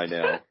 wins. I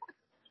know.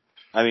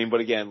 But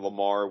again,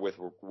 Lamar with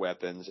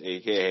weapons,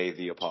 a.k.a.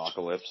 the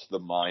apocalypse, the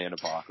Mayan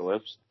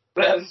apocalypse.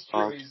 That is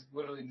true. He's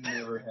literally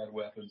never had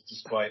weapons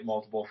despite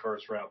multiple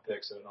first-round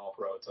picks and an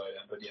all-pro tight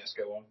end. But yes,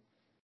 go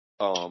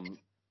on.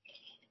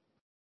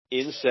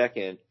 In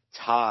second,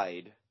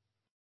 tied,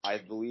 I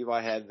believe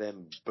I had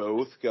them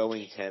both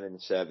going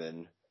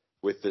 10-7,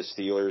 with the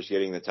Steelers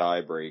getting the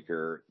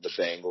tiebreaker, the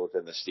Bengals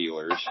and the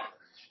Steelers.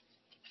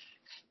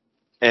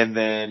 And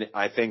then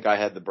I think I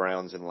had the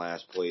Browns in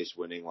last place,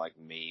 winning like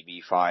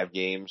maybe 5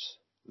 games.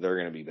 They're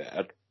going to be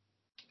bad.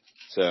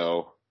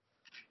 So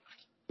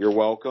you're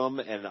welcome.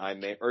 And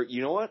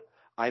you know what?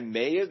 I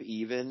may have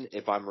even,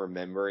 if I'm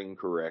remembering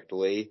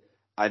correctly,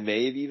 I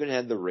may have even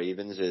had the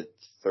Ravens at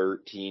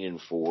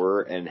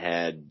 13-4 and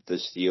had the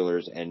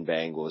Steelers and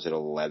Bengals at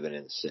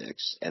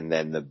 11-6, and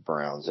then the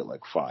Browns at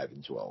like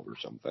 5-12 or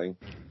something.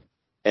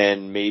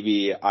 And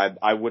maybe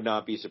I would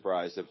not be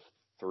surprised if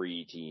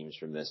 3 teams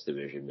from this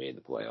division made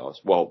the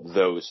playoffs. Well,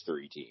 those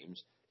 3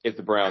 teams. If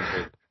the Browns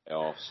made the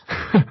playoffs,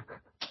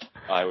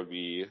 I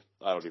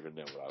don't even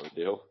know what I would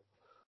do.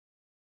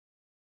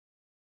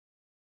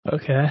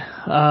 Okay.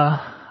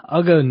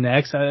 I'll go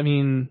next. I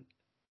mean,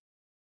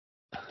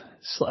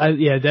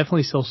 yeah,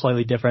 definitely still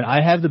slightly different.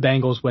 I have the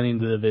Bengals winning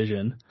the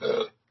division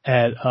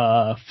at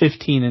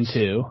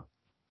 15-2.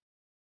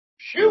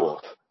 Shoot.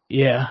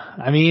 Yeah,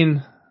 I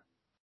mean,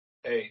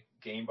 hey,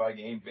 game by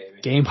game,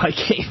 baby. Game by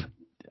game.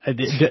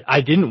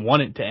 I didn't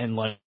want it to end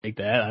like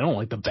that. I don't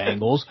like the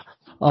Bengals.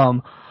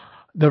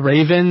 The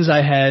Ravens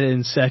I had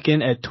in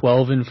second at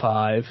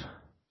 12-5.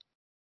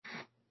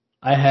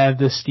 I have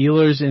the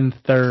Steelers in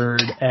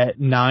third at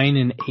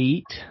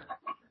 9-8.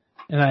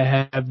 And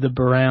I have the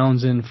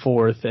Browns in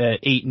fourth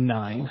at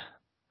 8-9.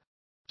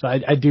 So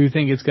I do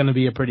think it's going to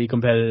be a pretty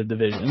competitive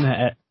division,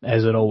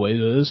 as it always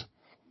is.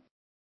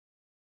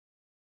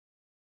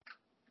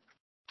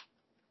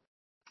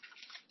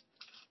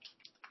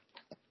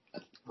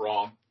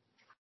 Wrong.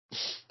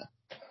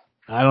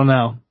 I don't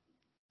know.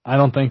 I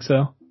don't think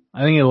so.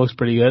 I think it looks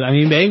pretty good. I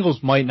mean,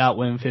 Bengals might not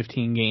win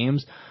 15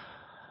 games,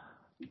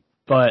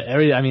 but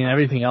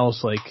everything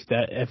else like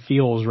that, it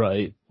feels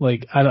right.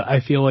 Like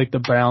I feel like the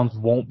Browns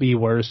won't be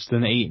worse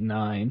than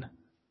 8-9.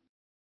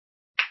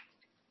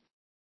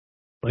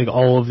 Like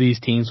all of these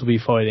teams will be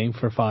fighting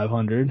for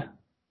 500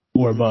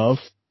 or above.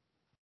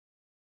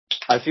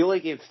 I feel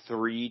like if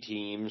 3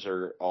 teams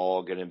are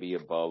all going to be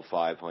above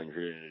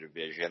 500 in a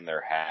division,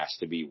 there has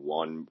to be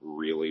one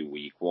really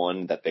weak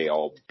one that they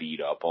all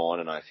beat up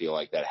on, and I feel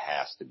like that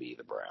has to be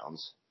the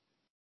Browns.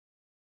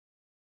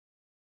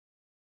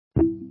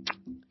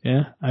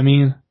 Yeah, I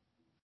mean,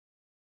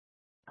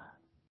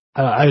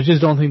 I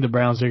just don't think the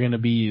Browns are going to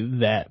be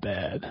that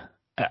bad.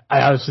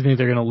 I obviously think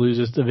they're going to lose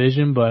this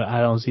division, but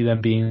I don't see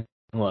them being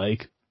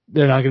like,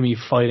 they're not going to be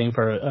fighting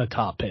for a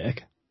top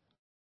pick.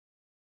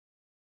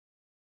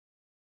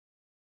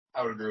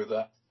 I would agree with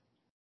that.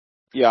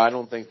 Yeah, I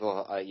don't think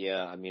they'll. I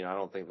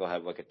don't think they'll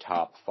have like a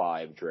top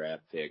 5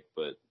 draft pick,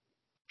 but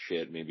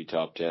shit, maybe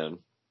top 10.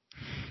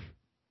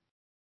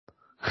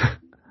 I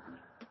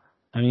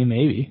mean,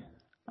 maybe.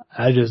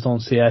 I just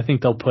don't see it. I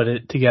think they'll put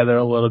it together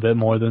a little bit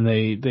more than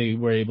they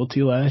were able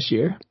to last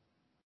year.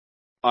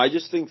 I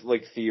just think,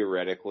 like,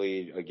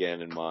 theoretically,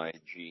 again, in my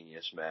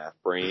genius math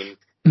brain,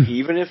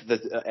 even if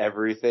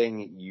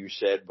everything you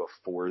said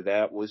before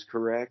that was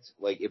correct,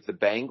 like, if the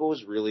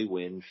Bengals really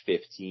win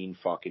 15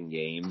 fucking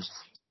games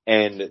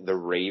and the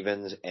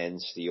Ravens and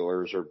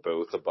Steelers are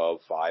both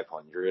above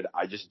 500,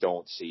 I just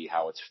don't see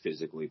how it's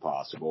physically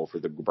possible for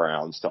the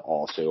Browns to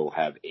also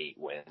have 8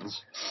 wins.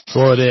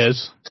 Well, it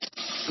is.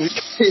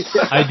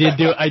 I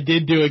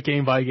did do it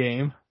game by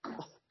game.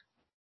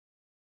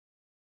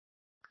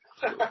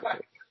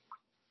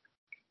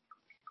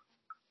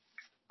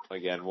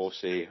 Again, we'll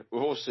see.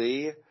 We'll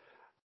see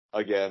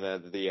again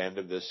at the end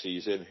of this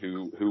season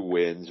who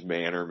wins,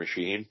 man or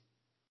machine.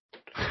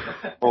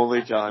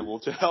 Only time will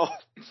tell.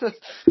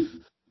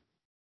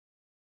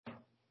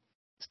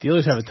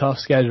 Steelers have a tough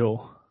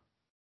schedule.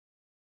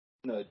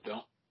 No, they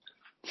don't.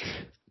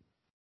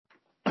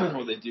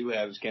 What they do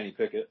have is Kenny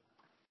Pickett.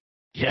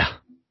 Yeah,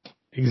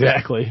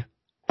 exactly.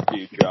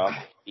 Dude, Josh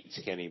hates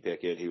Kenny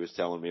Pickett. He was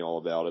telling me all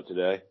about it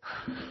today.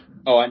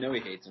 Oh, I know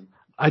he hates him.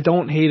 I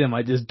don't hate him.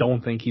 I just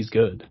don't think he's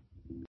good.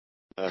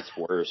 That's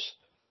worse.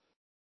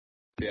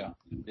 Yeah,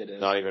 it is.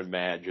 Not even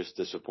mad, just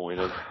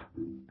disappointed.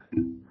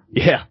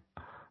 Yeah,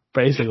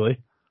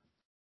 basically.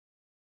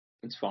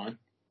 It's fine.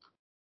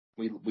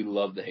 We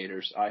love the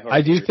haters.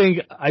 I do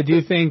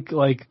think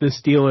like the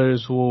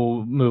Steelers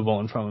will move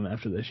on from him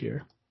after this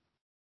year.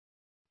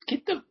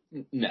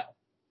 No.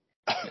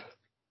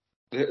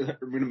 We're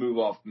gonna move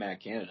off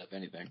Matt Canada, if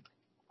anything.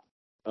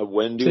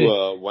 When's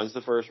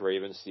the first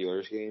Ravens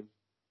Steelers game?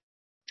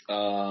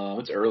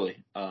 It's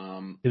early.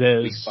 It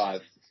is week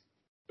 5.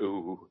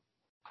 Ooh.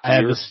 I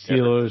have the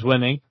Steelers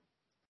winning.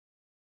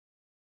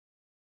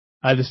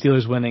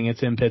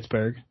 It's in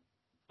Pittsburgh.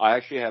 I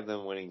actually have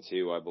them winning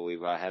too. I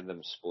believe I had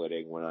them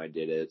splitting when I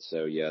did it.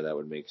 So yeah, that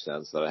would make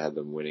sense that I had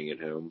them winning at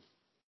home.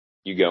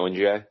 You going,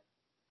 Jay?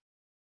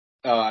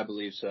 Oh, I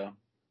believe so.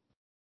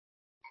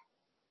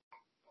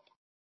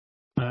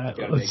 All right,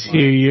 let's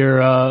hear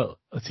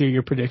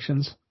your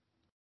predictions.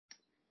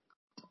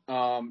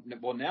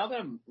 Well, now that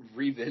I'm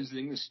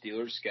revisiting the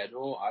Steelers'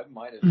 schedule, I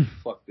might have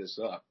fucked this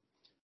up.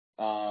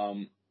 But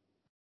I'm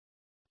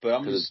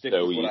going to stick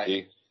with what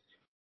I.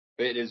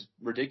 It is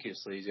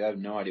ridiculously easy. I have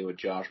no idea what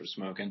Josh was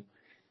smoking.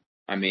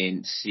 I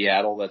mean,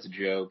 Seattle, that's a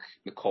joke.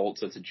 The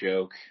Colts, that's a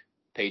joke.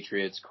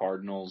 Patriots,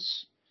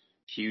 Cardinals,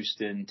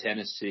 Houston,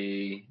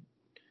 Tennessee,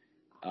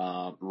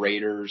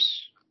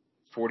 Raiders,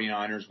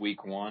 49ers,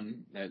 week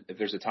 1. If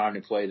there's a time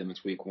to play them,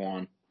 it's week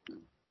 1.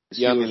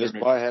 Yeah, I mean, that's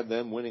why I had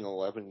them winning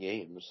 11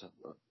 games.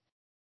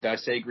 Did I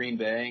say Green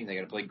Bay? They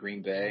got to play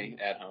Green Bay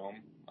at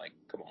home. Like,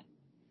 come on.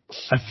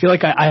 I feel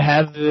like I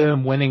have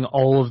them winning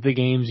all of the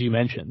games you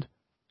mentioned.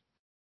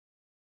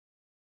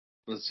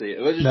 Let's see.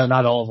 No,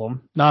 not all of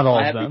them. Not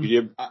all of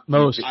them.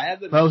 Most. I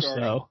have them most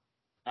starting, though.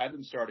 I have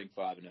them starting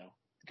 5-0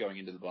 going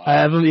into the bye. I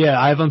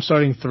have them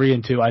starting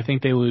 3-2. I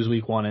think they lose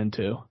week 1 and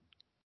 2. Do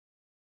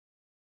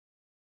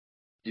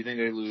you think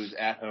they lose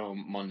at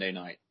home Monday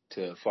night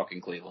to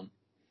fucking Cleveland?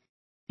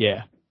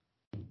 Yeah.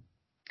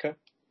 Okay.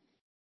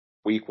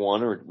 Week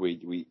 1 or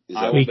week? Is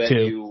that week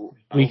 2?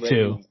 Week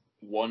 2.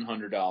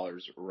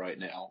 $100 right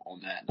now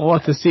on that. We'll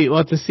have to see. We'll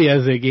have to see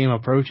as the game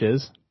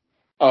approaches.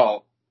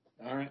 Oh,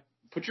 all right.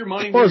 Put your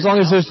money. Well, as long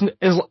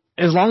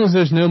as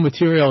there's no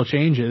material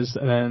changes,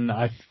 then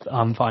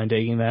I'm fine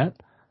taking that.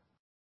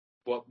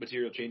 What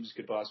material changes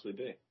could possibly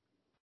be?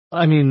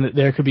 I mean,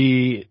 there could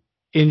be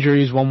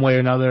injuries one way or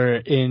another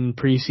in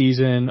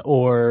preseason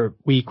or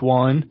week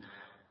 1,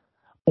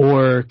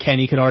 or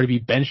Kenny could already be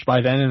benched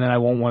by then, and then I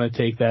won't want to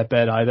take that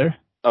bet either.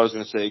 I was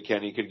going to say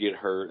Kenny could get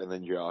hurt, and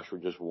then Josh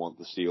would just want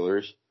the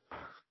Steelers.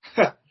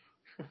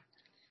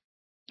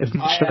 If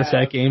Mitch starts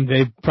that game,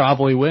 they'd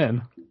probably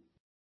win.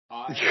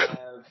 I have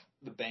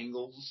the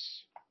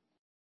Bengals,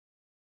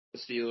 the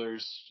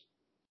Steelers.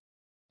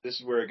 This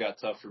is where it got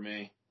tough for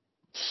me.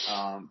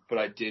 But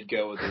I did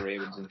go with the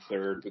Ravens in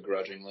 3rd,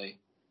 begrudgingly.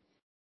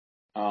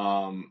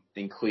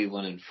 In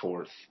Cleveland in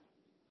 4th.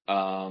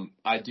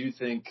 I do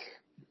think,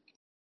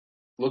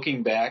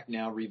 looking back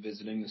now,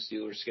 revisiting the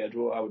Steelers'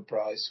 schedule, I would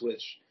probably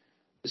switch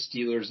the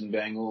Steelers and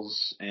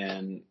Bengals.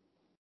 And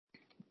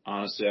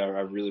honestly,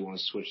 I really want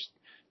to switch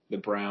the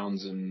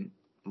Browns and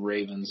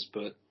Ravens,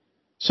 but.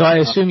 So I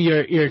assume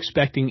you're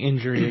expecting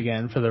injury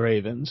again for the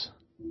Ravens.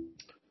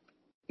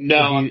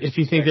 No, if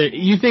you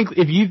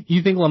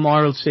think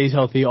Lamar stays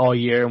healthy all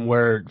year and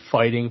we're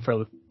fighting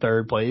for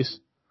 3rd place.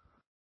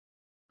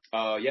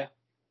 Yeah.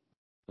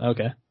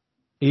 Okay.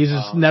 He's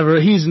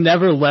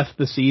never left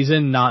the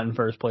season not in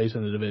 1st place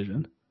in the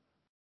division.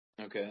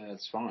 Okay,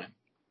 that's fine.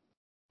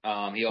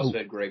 He also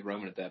had Greg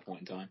Roman at that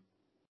point in time.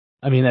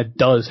 I mean, that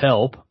does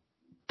help,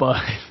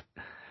 but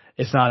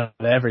it's not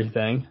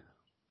everything.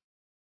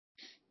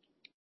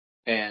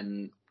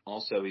 And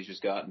also, he's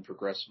just gotten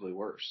progressively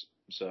worse.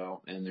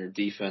 So, and their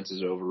defense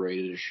is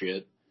overrated as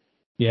shit.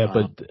 Yeah,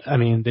 but I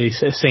mean, the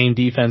same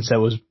defense that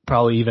was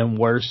probably even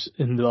worse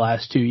in the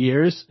last 2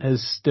 years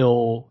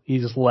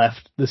he's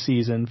left the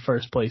season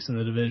 1st place in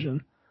the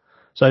division.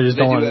 So I just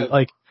don't want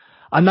to,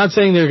 I'm not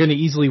saying they're going to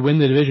easily win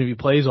the division if he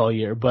plays all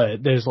year,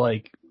 but there's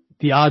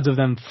the odds of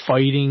them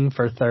fighting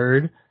for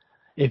 3rd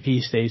if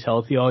he stays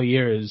healthy all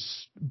year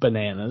is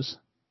bananas.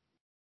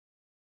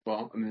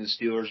 Well, I mean, the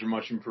Steelers are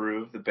much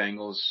improved. The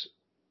Bengals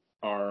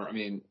are,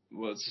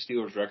 what's the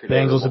Steelers' record?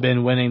 Bengals have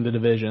been winning the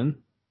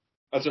division.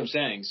 That's what I'm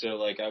saying. So,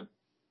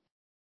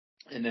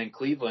 and then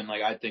Cleveland,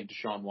 I think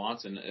Deshaun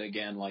Watson,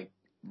 again,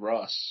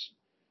 Russ,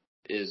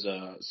 is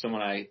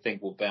someone I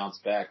think will bounce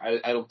back.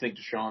 I don't think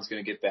Deshaun's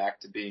going to get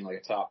back to being,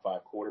 a top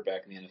 5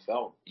 quarterback in the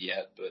NFL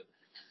yet, but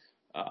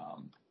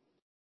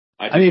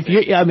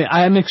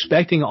I'm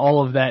expecting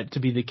all of that to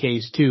be the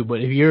case too,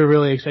 but if you're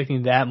really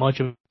expecting that much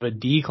of a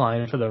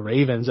decline for the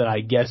Ravens, then I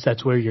guess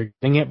that's where you're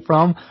getting it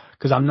from,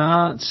 because I'm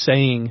not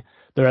saying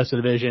the rest of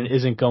the division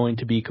isn't going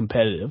to be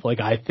competitive.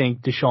 I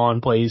think Deshaun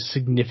plays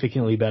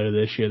significantly better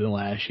this year than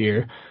last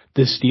year.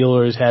 The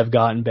Steelers have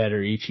gotten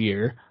better each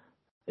year.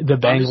 The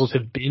Bengals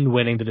have been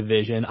winning the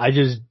division. I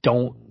just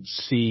don't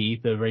see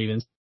the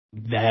Ravens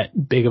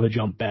that big of a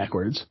jump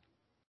backwards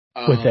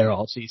with their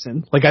all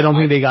season. I don't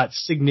think they got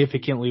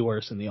significantly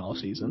worse in the all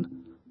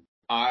season.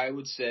 I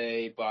would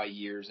say by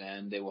year's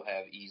end, they will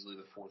have easily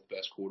the 4th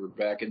best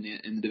quarterback in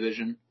the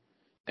division.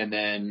 And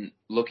then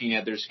looking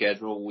at their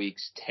schedule,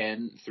 weeks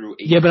 10 through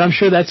 18. Yeah, but I'm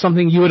sure that's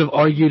something you would have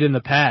argued in the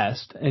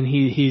past, and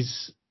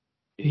he's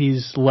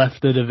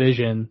left the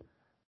division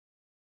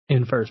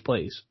in 1st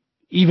place,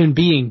 even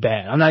being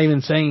bad. I'm not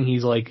even saying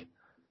he's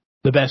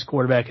the best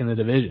quarterback in the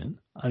division.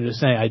 I'm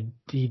just saying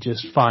he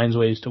just finds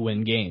ways to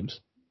win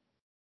games.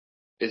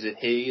 Is it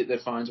he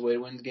that finds a way to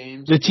win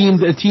games? The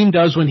team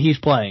does when he's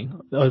playing.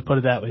 I'll put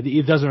it that way.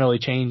 It doesn't really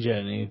change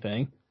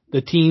anything.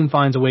 The team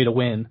finds a way to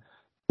win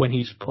when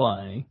he's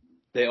playing.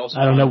 I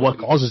don't know what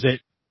causes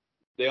it,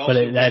 but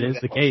that is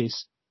the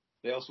case.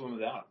 They also win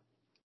without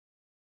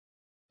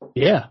him.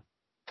 Yeah,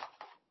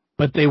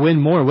 but they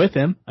win more with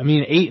him.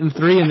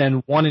 8-3 and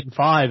then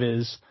 1-5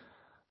 is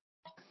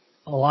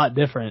a lot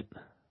different.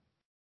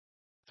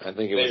 I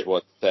think it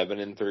was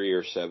 7-3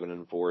 or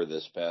 7-4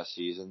 this past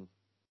season.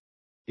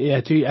 Yeah,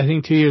 I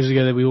think 2 years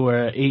ago that we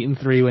were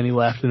 8-3 when he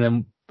left, and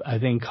then I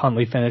think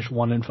Huntley finished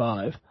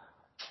 1-5.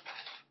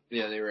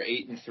 Yeah, they were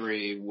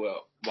 8-3.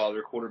 While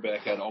their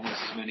quarterback had almost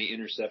as many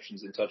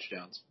interceptions and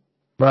touchdowns.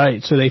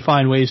 Right, so they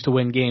find ways to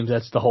win games.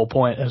 That's the whole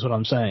point. That's what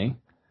I'm saying.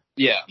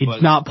 Yeah,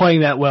 he's not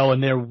playing that well,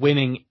 and they're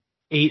winning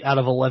 8 out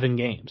of 11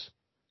 games.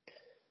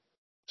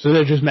 So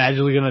they're just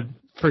magically going to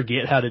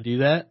forget how to do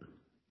that.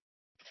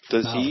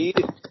 Does he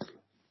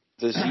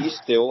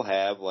still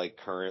have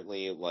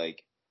currently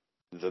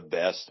the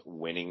best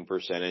winning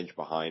percentage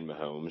behind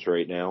Mahomes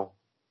right now?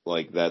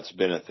 That's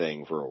been a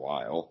thing for a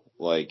while.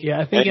 Yeah,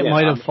 I think it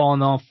might have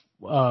fallen off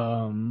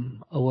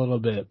a little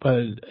bit,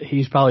 but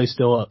he's probably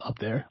still up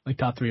there,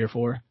 top 3 or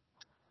 4.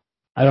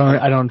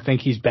 I don't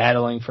think he's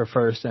battling for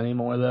first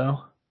anymore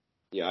though.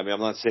 Yeah, I mean, I'm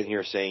not sitting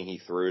here saying he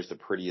throws the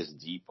prettiest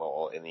deep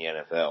ball in the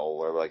NFL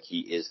or he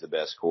is the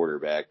best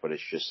quarterback, but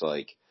it's just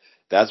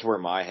that's where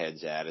my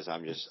head's at is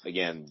I'm just,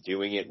 again,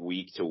 doing it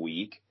week to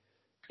week.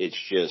 It's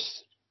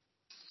just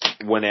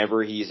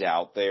whenever he's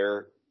out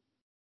there,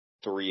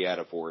 3 out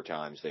of 4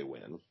 times they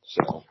win.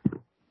 So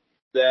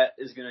that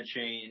is going to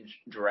change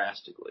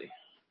drastically.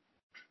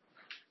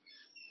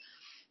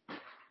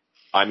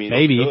 I mean,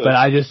 maybe, but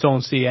I just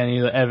don't see any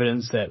of the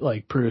evidence that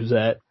proves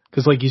that.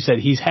 Because like you said,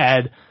 he's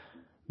had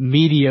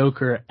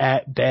mediocre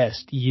at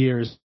best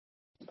years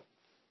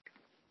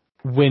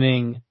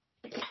winning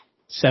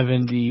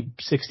 68%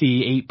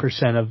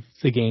 of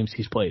the games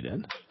he's played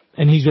in.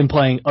 And he's been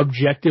playing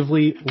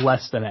objectively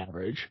less than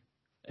average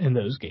in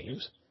those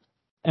games.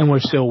 And we're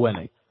still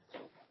winning.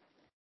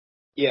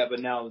 Yeah, but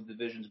now the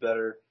division's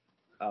better.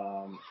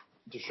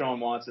 Deshaun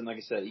Watson, like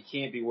I said, he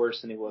can't be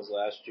worse than he was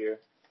last year.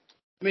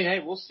 I mean, hey,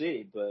 we'll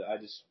see, but I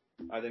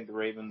think the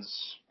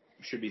Ravens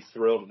should be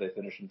thrilled if they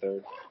finish in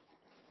third.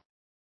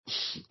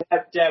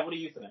 Dad, what do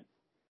you think?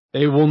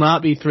 They will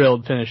not be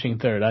thrilled finishing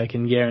third. I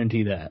can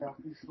guarantee that.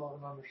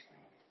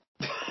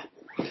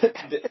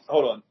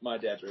 Hold on, my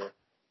dad's right here.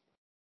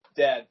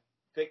 Dad,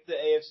 pick the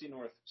AFC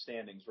North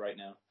standings right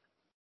now.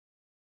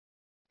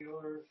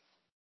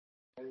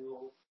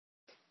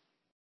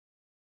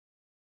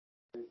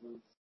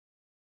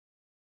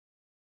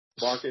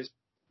 Marcus,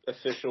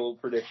 official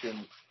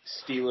prediction: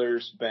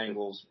 Steelers,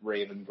 Bengals,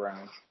 Ravens,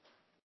 Browns.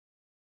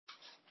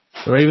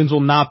 The Ravens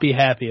will not be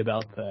happy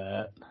about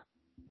that.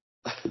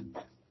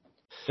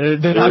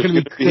 They're not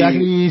going to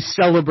be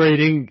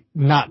celebrating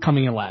not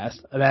coming in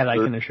last. That I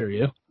can assure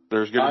you.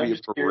 There's going to be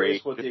a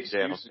parade. What the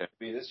excuse would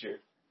be this year?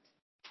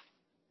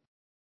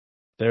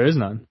 There is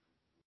none.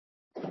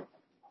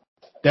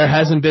 There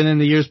hasn't been in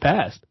the years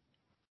past.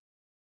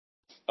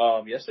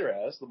 Yes, there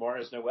has. Lamar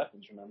has no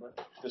weapons. Remember,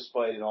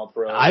 despite an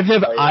All-Pro. I've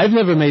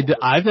never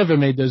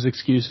made those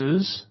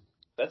excuses.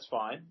 That's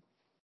fine.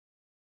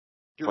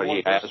 But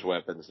he has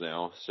weapons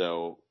now,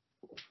 so.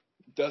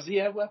 Does he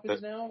have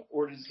weapons now,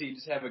 or does he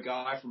just have a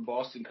guy from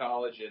Boston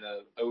College and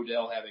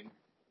Odell having,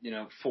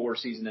 4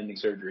 season-ending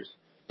surgeries?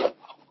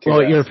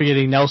 Well, you're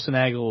forgetting Nelson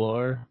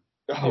Aguilar,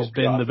 who's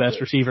been the best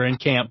receiver in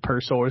camp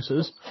per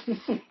sources.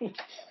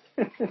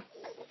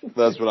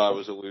 That's what I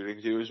was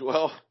alluding to as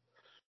well.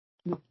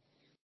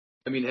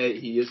 I mean, hey,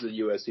 he is a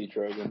USC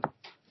Trojan.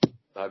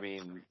 I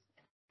mean,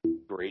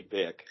 great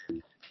pick.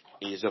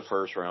 He's a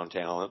first-round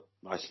talent.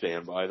 I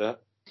stand by that.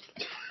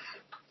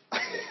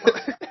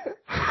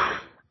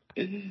 I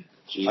mean,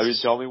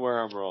 tell me where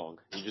I'm wrong.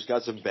 He just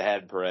got some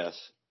bad press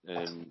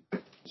and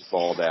he's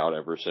fallen out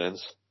ever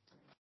since.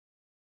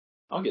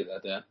 I'll get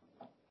that, Dad.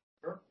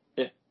 Sure.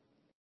 Yeah.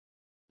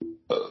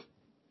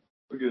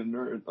 We're getting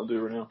nerd. I'll do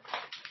it right now.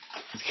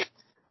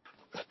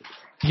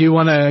 Do you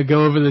want to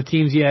go over the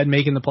teams you had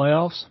making the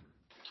playoffs?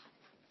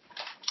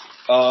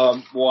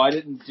 Well, I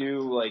didn't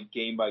do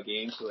game by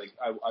game, so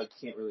I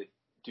can't really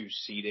do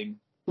seeding.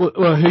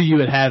 Well, who you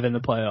would have in the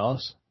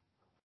playoffs?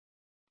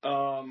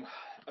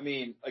 I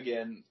mean,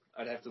 again,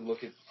 I'd have to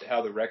look at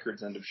how the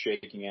records end up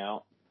shaking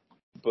out.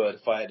 But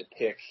if I had to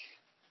pick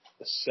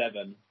a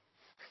 7,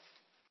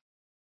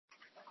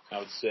 I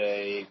would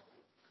say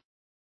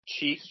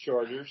Chiefs,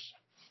 Chargers,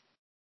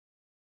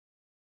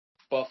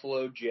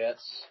 Buffalo,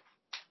 Jets,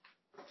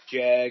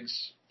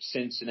 Jags,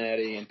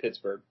 Cincinnati, and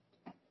Pittsburgh.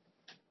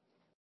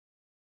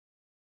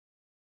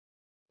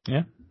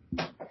 Yeah.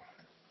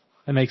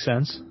 That makes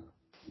sense.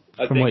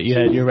 From what you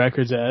had your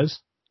records as.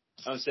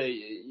 I would say,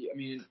 I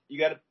mean, you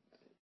got to.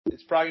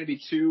 It's probably going to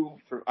be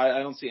 2. I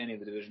don't see any of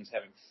the divisions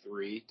having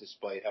 3,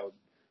 despite how,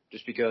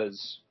 just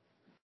because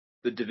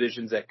the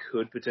divisions that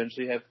could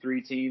potentially have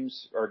 3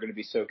 teams are going to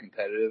be so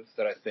competitive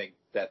that I think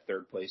that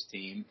third place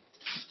team,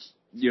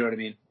 you know what I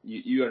mean?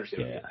 You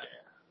understand what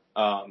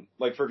I mean?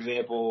 Like, for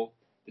example,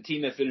 the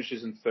team that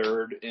finishes in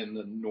third in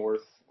the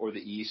North or the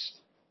East,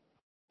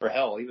 or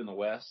hell, even the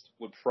West,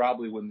 would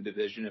probably win the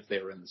division if they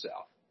were in the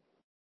South.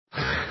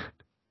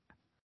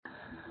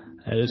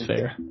 That is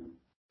fair.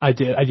 I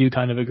do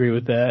kind of agree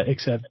with that,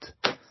 except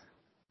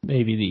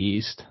maybe the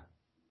East.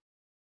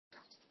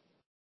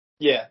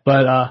 Yeah.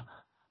 But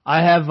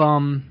I have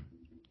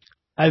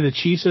the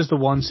Chiefs as the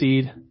 1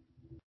 seed,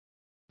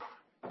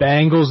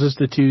 Bengals as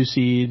the 2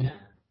 seed,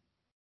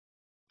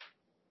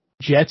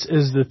 Jets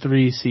is the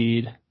 3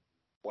 seed.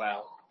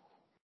 Wow.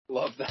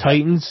 Love that.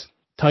 Titans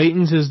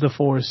is the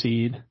 4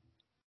 seed.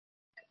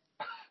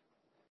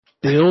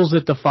 Bills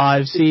at the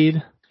 5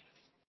 seed.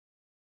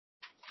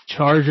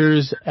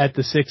 Chargers at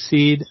the 6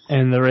 seed,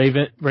 and the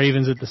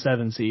Ravens at the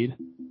 7 seed.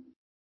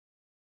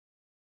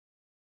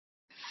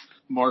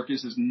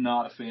 Marcus is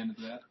not a fan of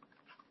that.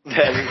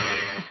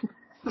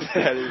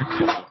 That is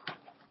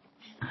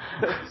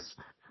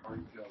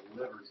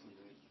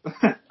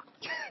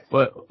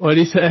What did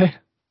he say?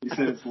 He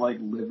said it's like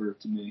liver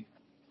to me.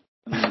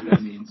 I don't know what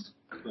that means.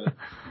 But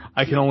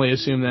I can only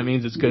assume that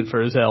means it's good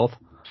for his health.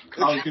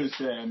 I was going to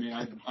say,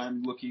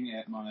 I'm looking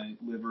at my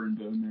liver and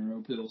bone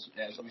marrow pills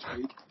as we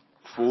speak.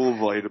 full of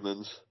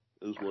vitamins,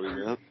 is what he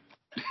got.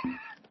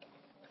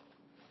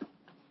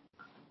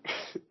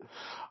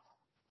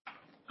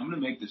 I'm going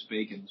to make this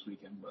bacon this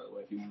weekend, by the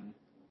way, if you want.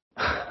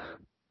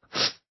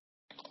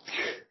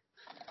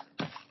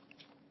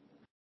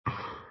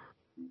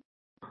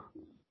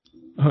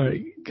 All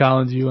right,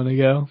 Colin, do you want to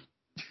go?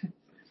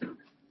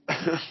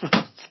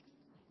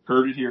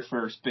 Heard it here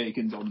first.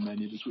 Bacon's on the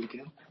menu this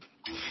weekend.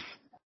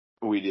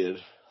 We did.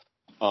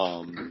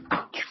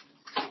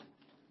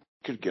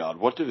 Good God,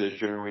 what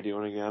division are we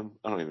doing again?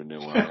 I don't even know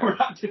what I am.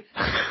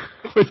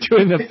 We're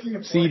doing the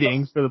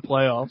seeding for the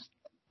playoffs.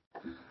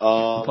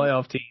 The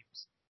playoff teams.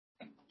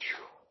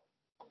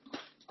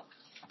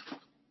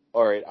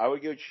 All right, I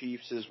would go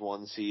Chiefs as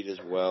 1 seed as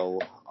well.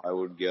 I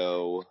would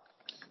go.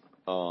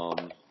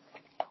 I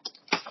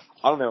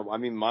don't know. I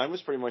mean, mine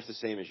was pretty much the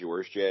same as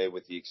yours, Jay,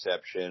 with the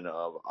exception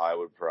of I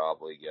would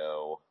probably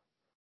go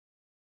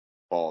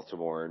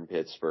Baltimore and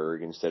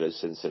Pittsburgh instead of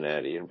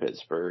Cincinnati and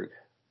Pittsburgh.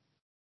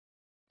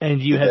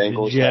 And you The had the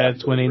Bengals Jets have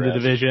to winning the rest.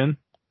 division.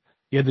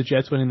 You had the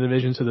Jets winning the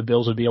division, so the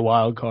Bills would be a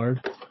wild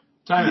card.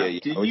 Time out. Yeah, I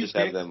Didn't would you just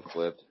pick, have them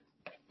flipped.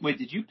 Wait,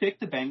 did you pick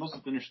the Bengals to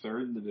finish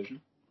third in the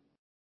division?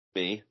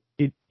 Me?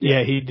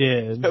 Yeah, he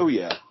did. Oh,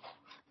 yeah.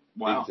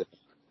 Wow. Exactly.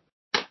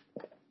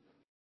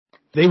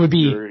 They would be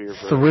You're here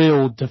for-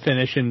 thrilled to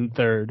finish in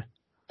third.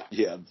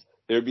 Yeah,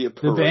 there'd be a The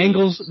parade.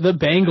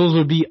 Bengals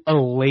would be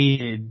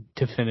elated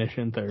to finish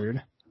in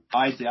third.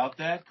 I doubt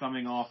that,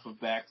 coming off of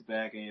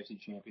back-to-back AFC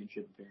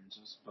Championship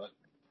appearances, but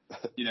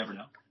you never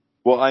know.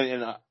 Well,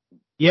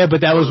 Yeah,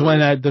 but that was when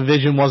that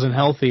division wasn't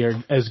healthy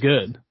or as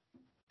good.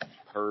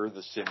 per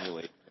the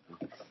simulation,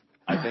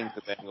 I think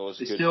the Bengals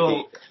They could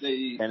still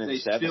take 10 and they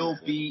 7 still in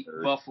beat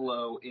third.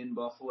 Buffalo in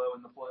Buffalo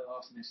in the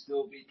playoffs, and they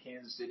still beat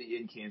Kansas City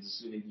in Kansas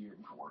City the year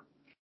before.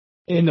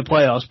 In the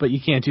playoffs, but you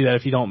can't do that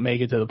if you don't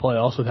make it to the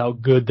playoffs with how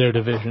good their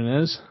division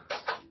is.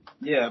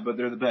 Yeah, but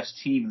they're the best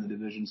team in the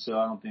division, so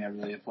I don't think that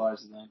really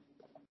applies to them.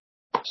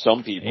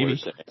 Some people Maybe. are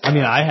saying. I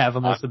mean, I have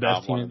them as the I'm best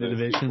not team one in of the those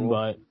division, people.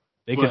 but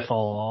they But- could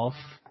fall off.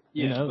 Who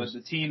Yeah, knows? but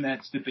the team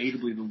that's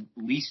debatably the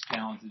least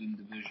talented in the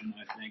division,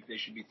 I think they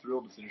should be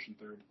thrilled to finish in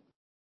third.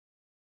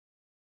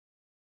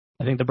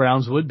 I think the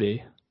Browns would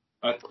be.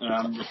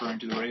 I'm referring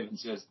to the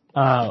Ravens as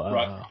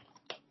Oh.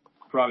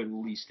 probably the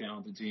least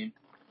talented team.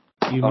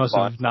 You must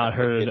have not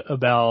heard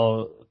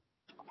about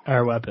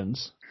our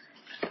weapons.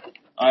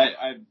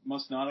 I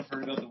must not have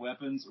heard about the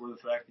weapons or the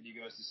fact that you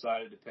guys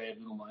decided to pay a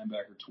middle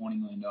linebacker $20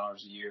 million a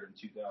year in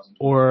 2020.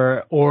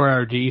 Or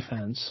our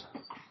defense.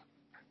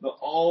 The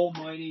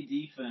almighty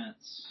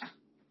defense.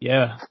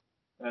 Yeah.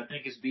 I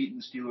think has beaten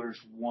the Steelers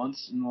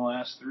once in the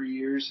last 3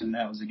 years, and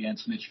that was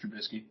against Mitch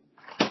Trubisky.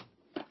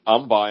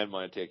 I'm buying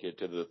my ticket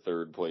to the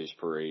third place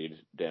parade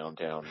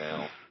downtown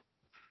now.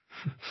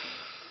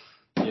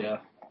 Yeah.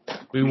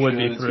 We would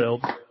be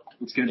thrilled.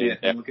 It's going to be a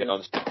thing.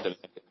 Downtown Cincinnati.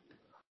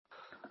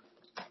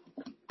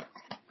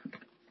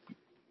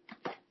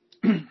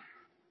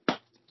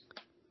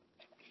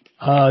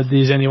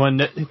 Does anyone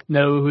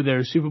know who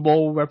their Super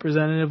Bowl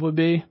representative would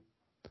be?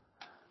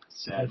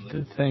 I have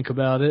Sadly. to think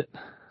about it.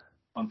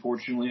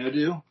 Unfortunately, I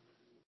do.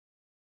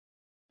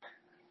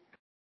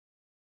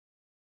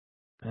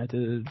 I have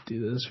to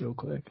do this real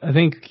quick. I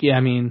think, yeah,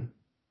 I mean,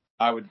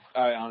 I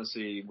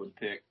honestly would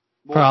pick.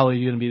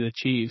 probably going to be the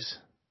Chiefs.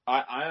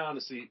 I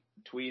honestly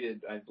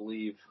tweeted, I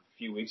believe, a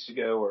few weeks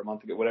ago or a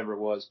month ago, whatever it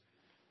was,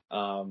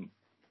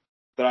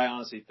 that I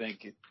honestly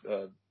think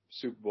a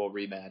Super Bowl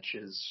rematch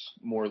is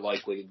more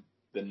likely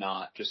than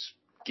not, just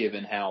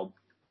given how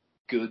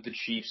good the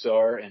Chiefs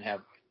are and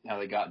how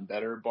they gotten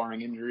better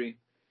barring injury,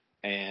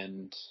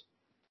 and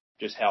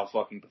just how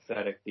fucking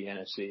pathetic the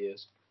NFC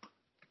is.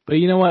 But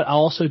you know what? I'll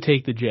also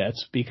take the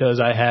Jets because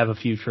I have a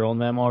future on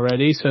them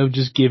already. So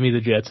just give me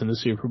the Jets in the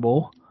Super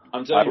Bowl.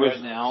 I'm telling you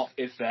right now,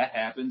 if that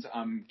happens,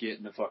 I'm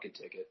getting a fucking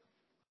ticket.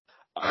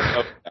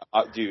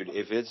 Dude,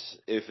 if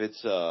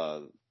it's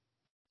a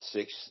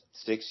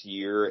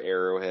 6-year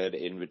Arrowhead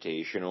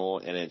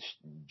Invitational and it's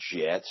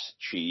Jets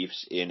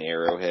Chiefs in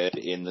Arrowhead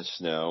in the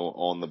snow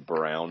on the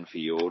brown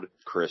field,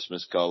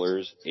 Christmas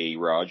colors,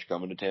 A-Raj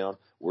coming to town,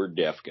 we're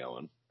def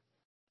going.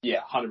 Yeah,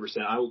 100%.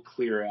 I will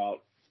clear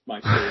out my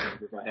stadium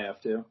if I have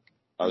to.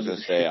 I was gonna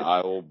say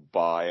I will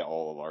buy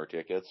all of our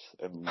tickets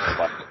and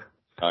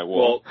I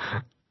will.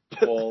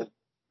 Well,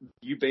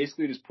 you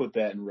basically just put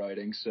that in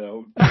writing.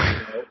 So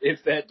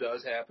if that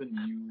does happen,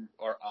 you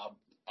are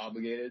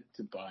obligated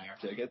to buy our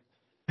ticket.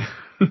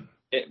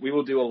 We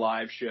will do a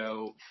live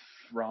show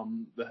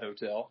from the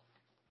hotel.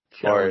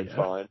 All right,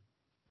 yeah.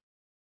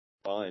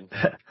 Fine.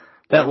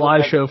 That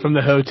live show from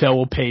the hotel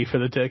will pay for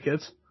the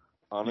tickets.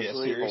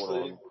 Honestly, yeah, seriously.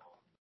 hold on.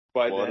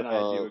 By then,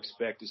 I do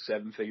expect a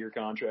 7-figure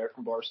contract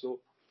from Barstool.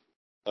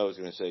 I was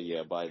gonna say,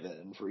 yeah. By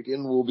then,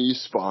 freaking, we'll be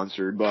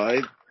sponsored by.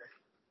 I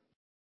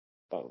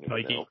don't even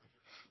Nike. know.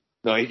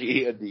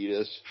 Nike,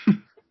 Adidas,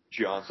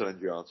 Johnson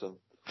 & Johnson.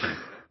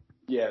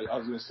 Yeah, I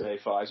was gonna say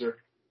Pfizer.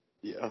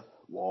 Yeah,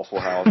 Waffle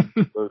House.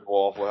 Those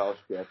Waffle House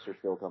checks are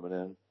still coming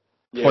in.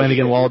 Yeah,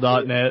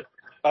 FlanaganLaw.net.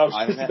 I was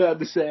just about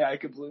to say I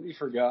completely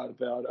forgot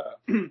about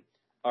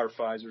our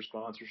Pfizer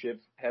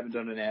sponsorship. Haven't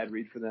done an ad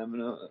read for them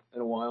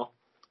in a while.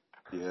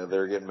 Yeah,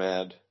 they're getting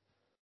mad.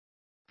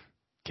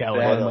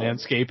 Callahan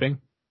Landscaping.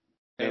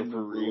 And for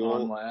the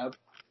real, Lab.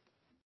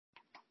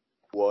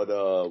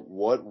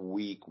 what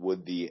week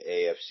would the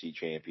AFC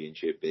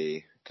Championship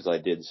be? Because I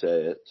did say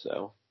it.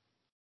 So.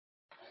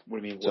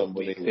 What do you mean? What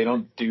week? They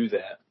don't do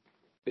that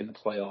in the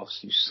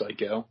playoffs, you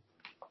psycho.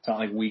 It's not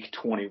like week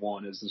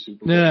 21 is the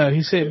Super Bowl. No,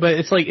 he said, but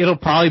it's like it'll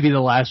probably be the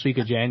last week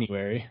of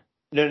January.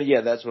 No,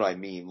 yeah, that's what I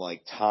mean.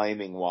 Like,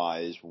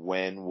 timing-wise,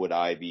 when would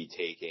I be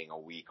taking a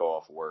week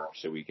off work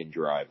so we can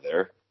drive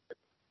there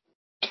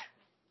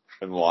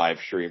and live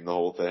stream the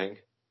whole thing?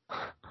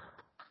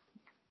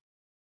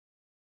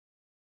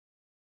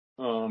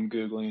 I'm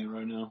Googling it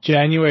right now.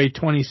 January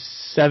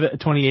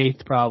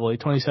 28th, probably.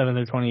 27th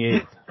or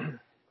 28th.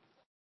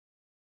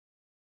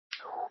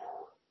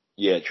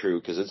 Yeah, true,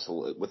 because it's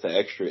with the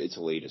extra, it's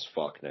late as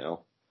fuck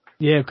now.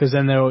 Yeah, because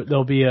then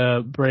there'll be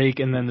a break,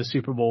 and then the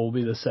Super Bowl will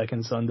be the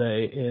second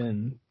Sunday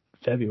in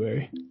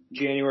February.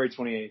 January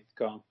 28th,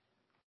 Colin.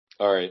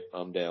 All right,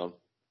 I'm down.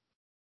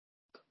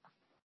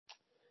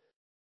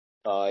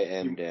 I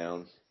am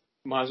down.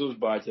 Might as well just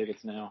buy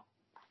tickets now.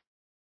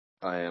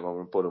 I am. I'm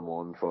going to put them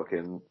on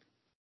fucking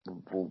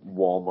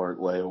Walmart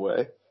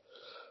layaway.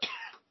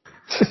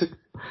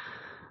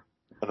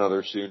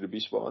 Another soon-to-be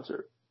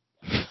sponsor.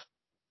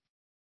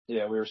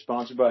 Yeah, we were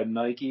sponsored by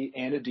Nike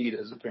and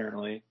Adidas,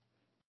 apparently.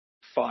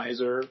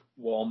 Pfizer,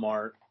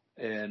 Walmart,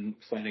 and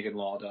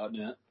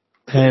FlanaganLaw.net.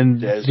 And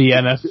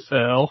the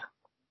NFL.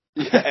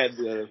 Yeah, and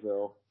the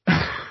NFL.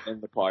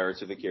 And the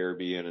Pirates of the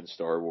Caribbean and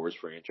Star Wars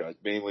franchise.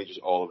 Mainly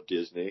just all of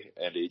Disney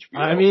and HBO.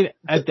 I mean,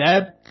 at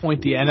that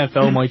point, the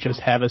NFL might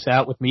just have us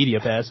out with media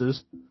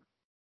passes.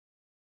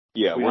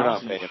 Yeah, we're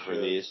not paying for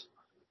these.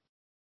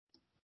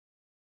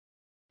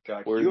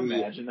 God, can you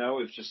imagine,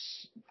 though, if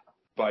just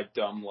by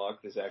dumb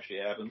luck this actually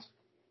happens?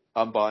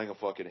 I'm buying a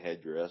fucking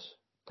headdress.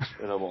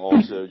 And I'm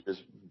also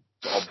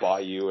I'll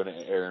buy you an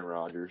Aaron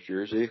Rodgers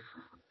jersey.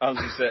 I was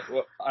going to say,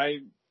 well,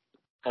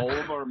 all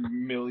of our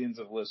millions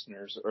of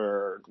listeners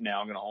are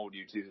now going to hold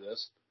you to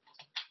this.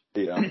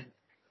 Yeah.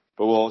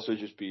 But we'll also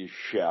just be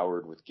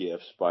showered with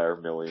gifts by our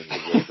millions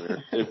of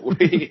listeners if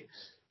we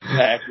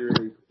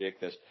accurately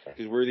predict this.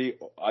 Because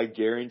I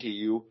guarantee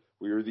you,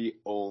 we're the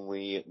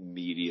only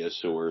media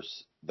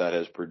source that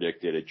has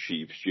predicted a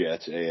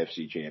Chiefs-Jets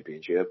AFC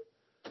championship.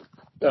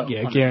 Oh,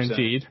 yeah, 100%.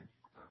 Guaranteed.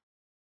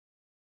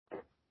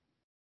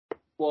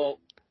 Well,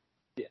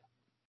 yeah.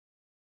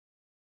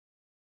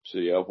 So,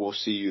 yeah, we'll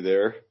see you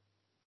there.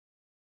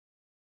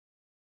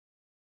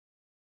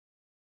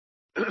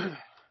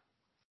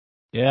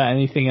 Yeah,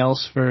 anything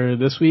else for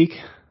this week?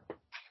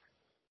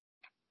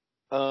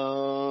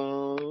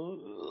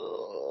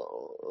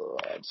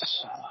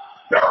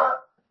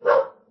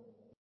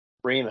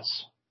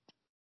 Remus.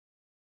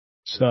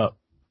 Sup?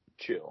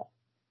 Chill.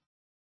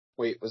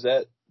 Wait, was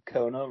that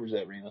Kona or was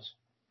that Remus?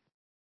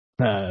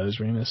 Nah, it was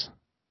Remus.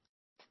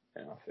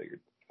 Yeah, I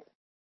figured.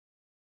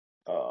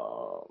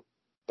 Oh,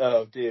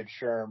 dude,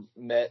 Sherm,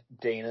 met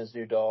Dana's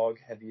new dog.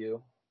 Have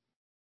you?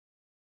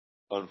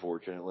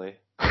 Unfortunately.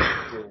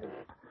 Dude,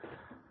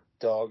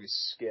 dog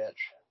is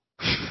sketch.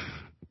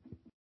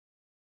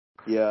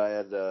 Yeah, I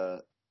had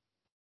to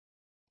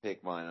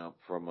pick mine up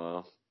from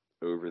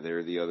over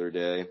there the other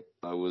day.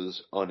 I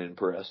was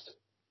unimpressed.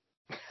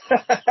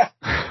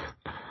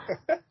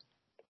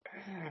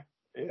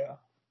 Yeah.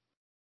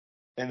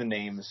 And the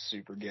name is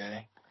super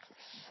gay.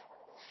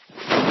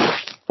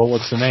 Well,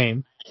 what's the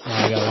name?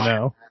 I gotta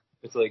know.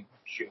 It's like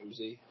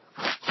Josie.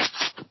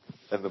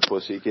 And the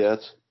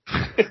Pussycats.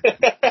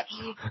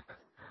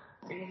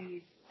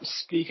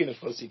 Speaking of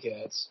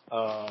pussycats,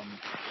 I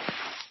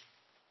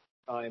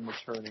am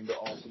returning to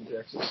Austin,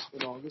 Texas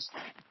in August.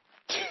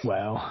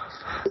 Wow.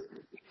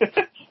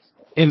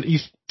 And you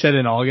said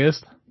in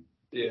August?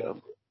 Yeah.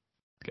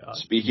 God.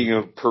 Speaking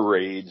of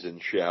parades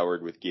and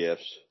showered with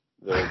gifts,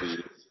 they'll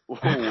be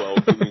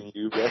welcoming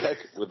you back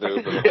with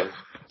open arms.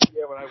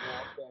 Yeah, when I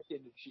walk back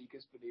into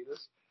Chica's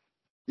Bonitas.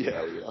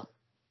 Yeah, yeah.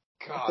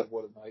 God,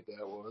 what a night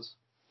that was.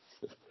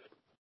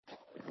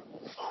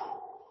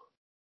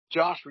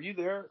 Josh, were you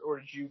there, or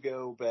did you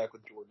go back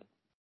with Jordan?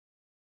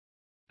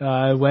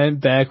 I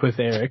went back with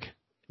Eric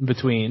in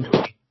between. Oh,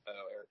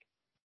 Eric.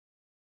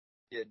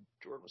 Yeah,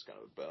 Jordan was kind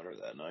of a boner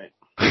that night.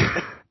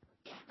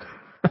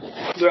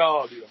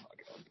 Oh, dude, I'm not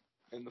going.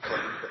 In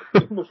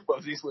the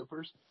fuzzy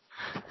slippers.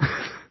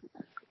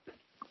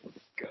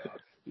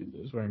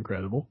 Those were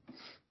incredible.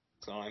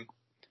 Time.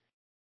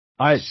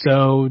 All right,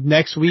 so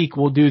next week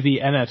we'll do the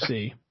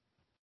NFC.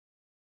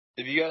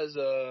 Have you guys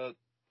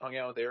hung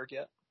out with Eric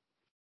yet?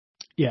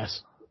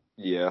 Yes.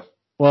 Yeah,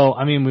 Well,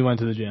 I mean, we went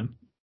to the gym.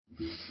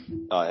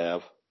 I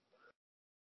have.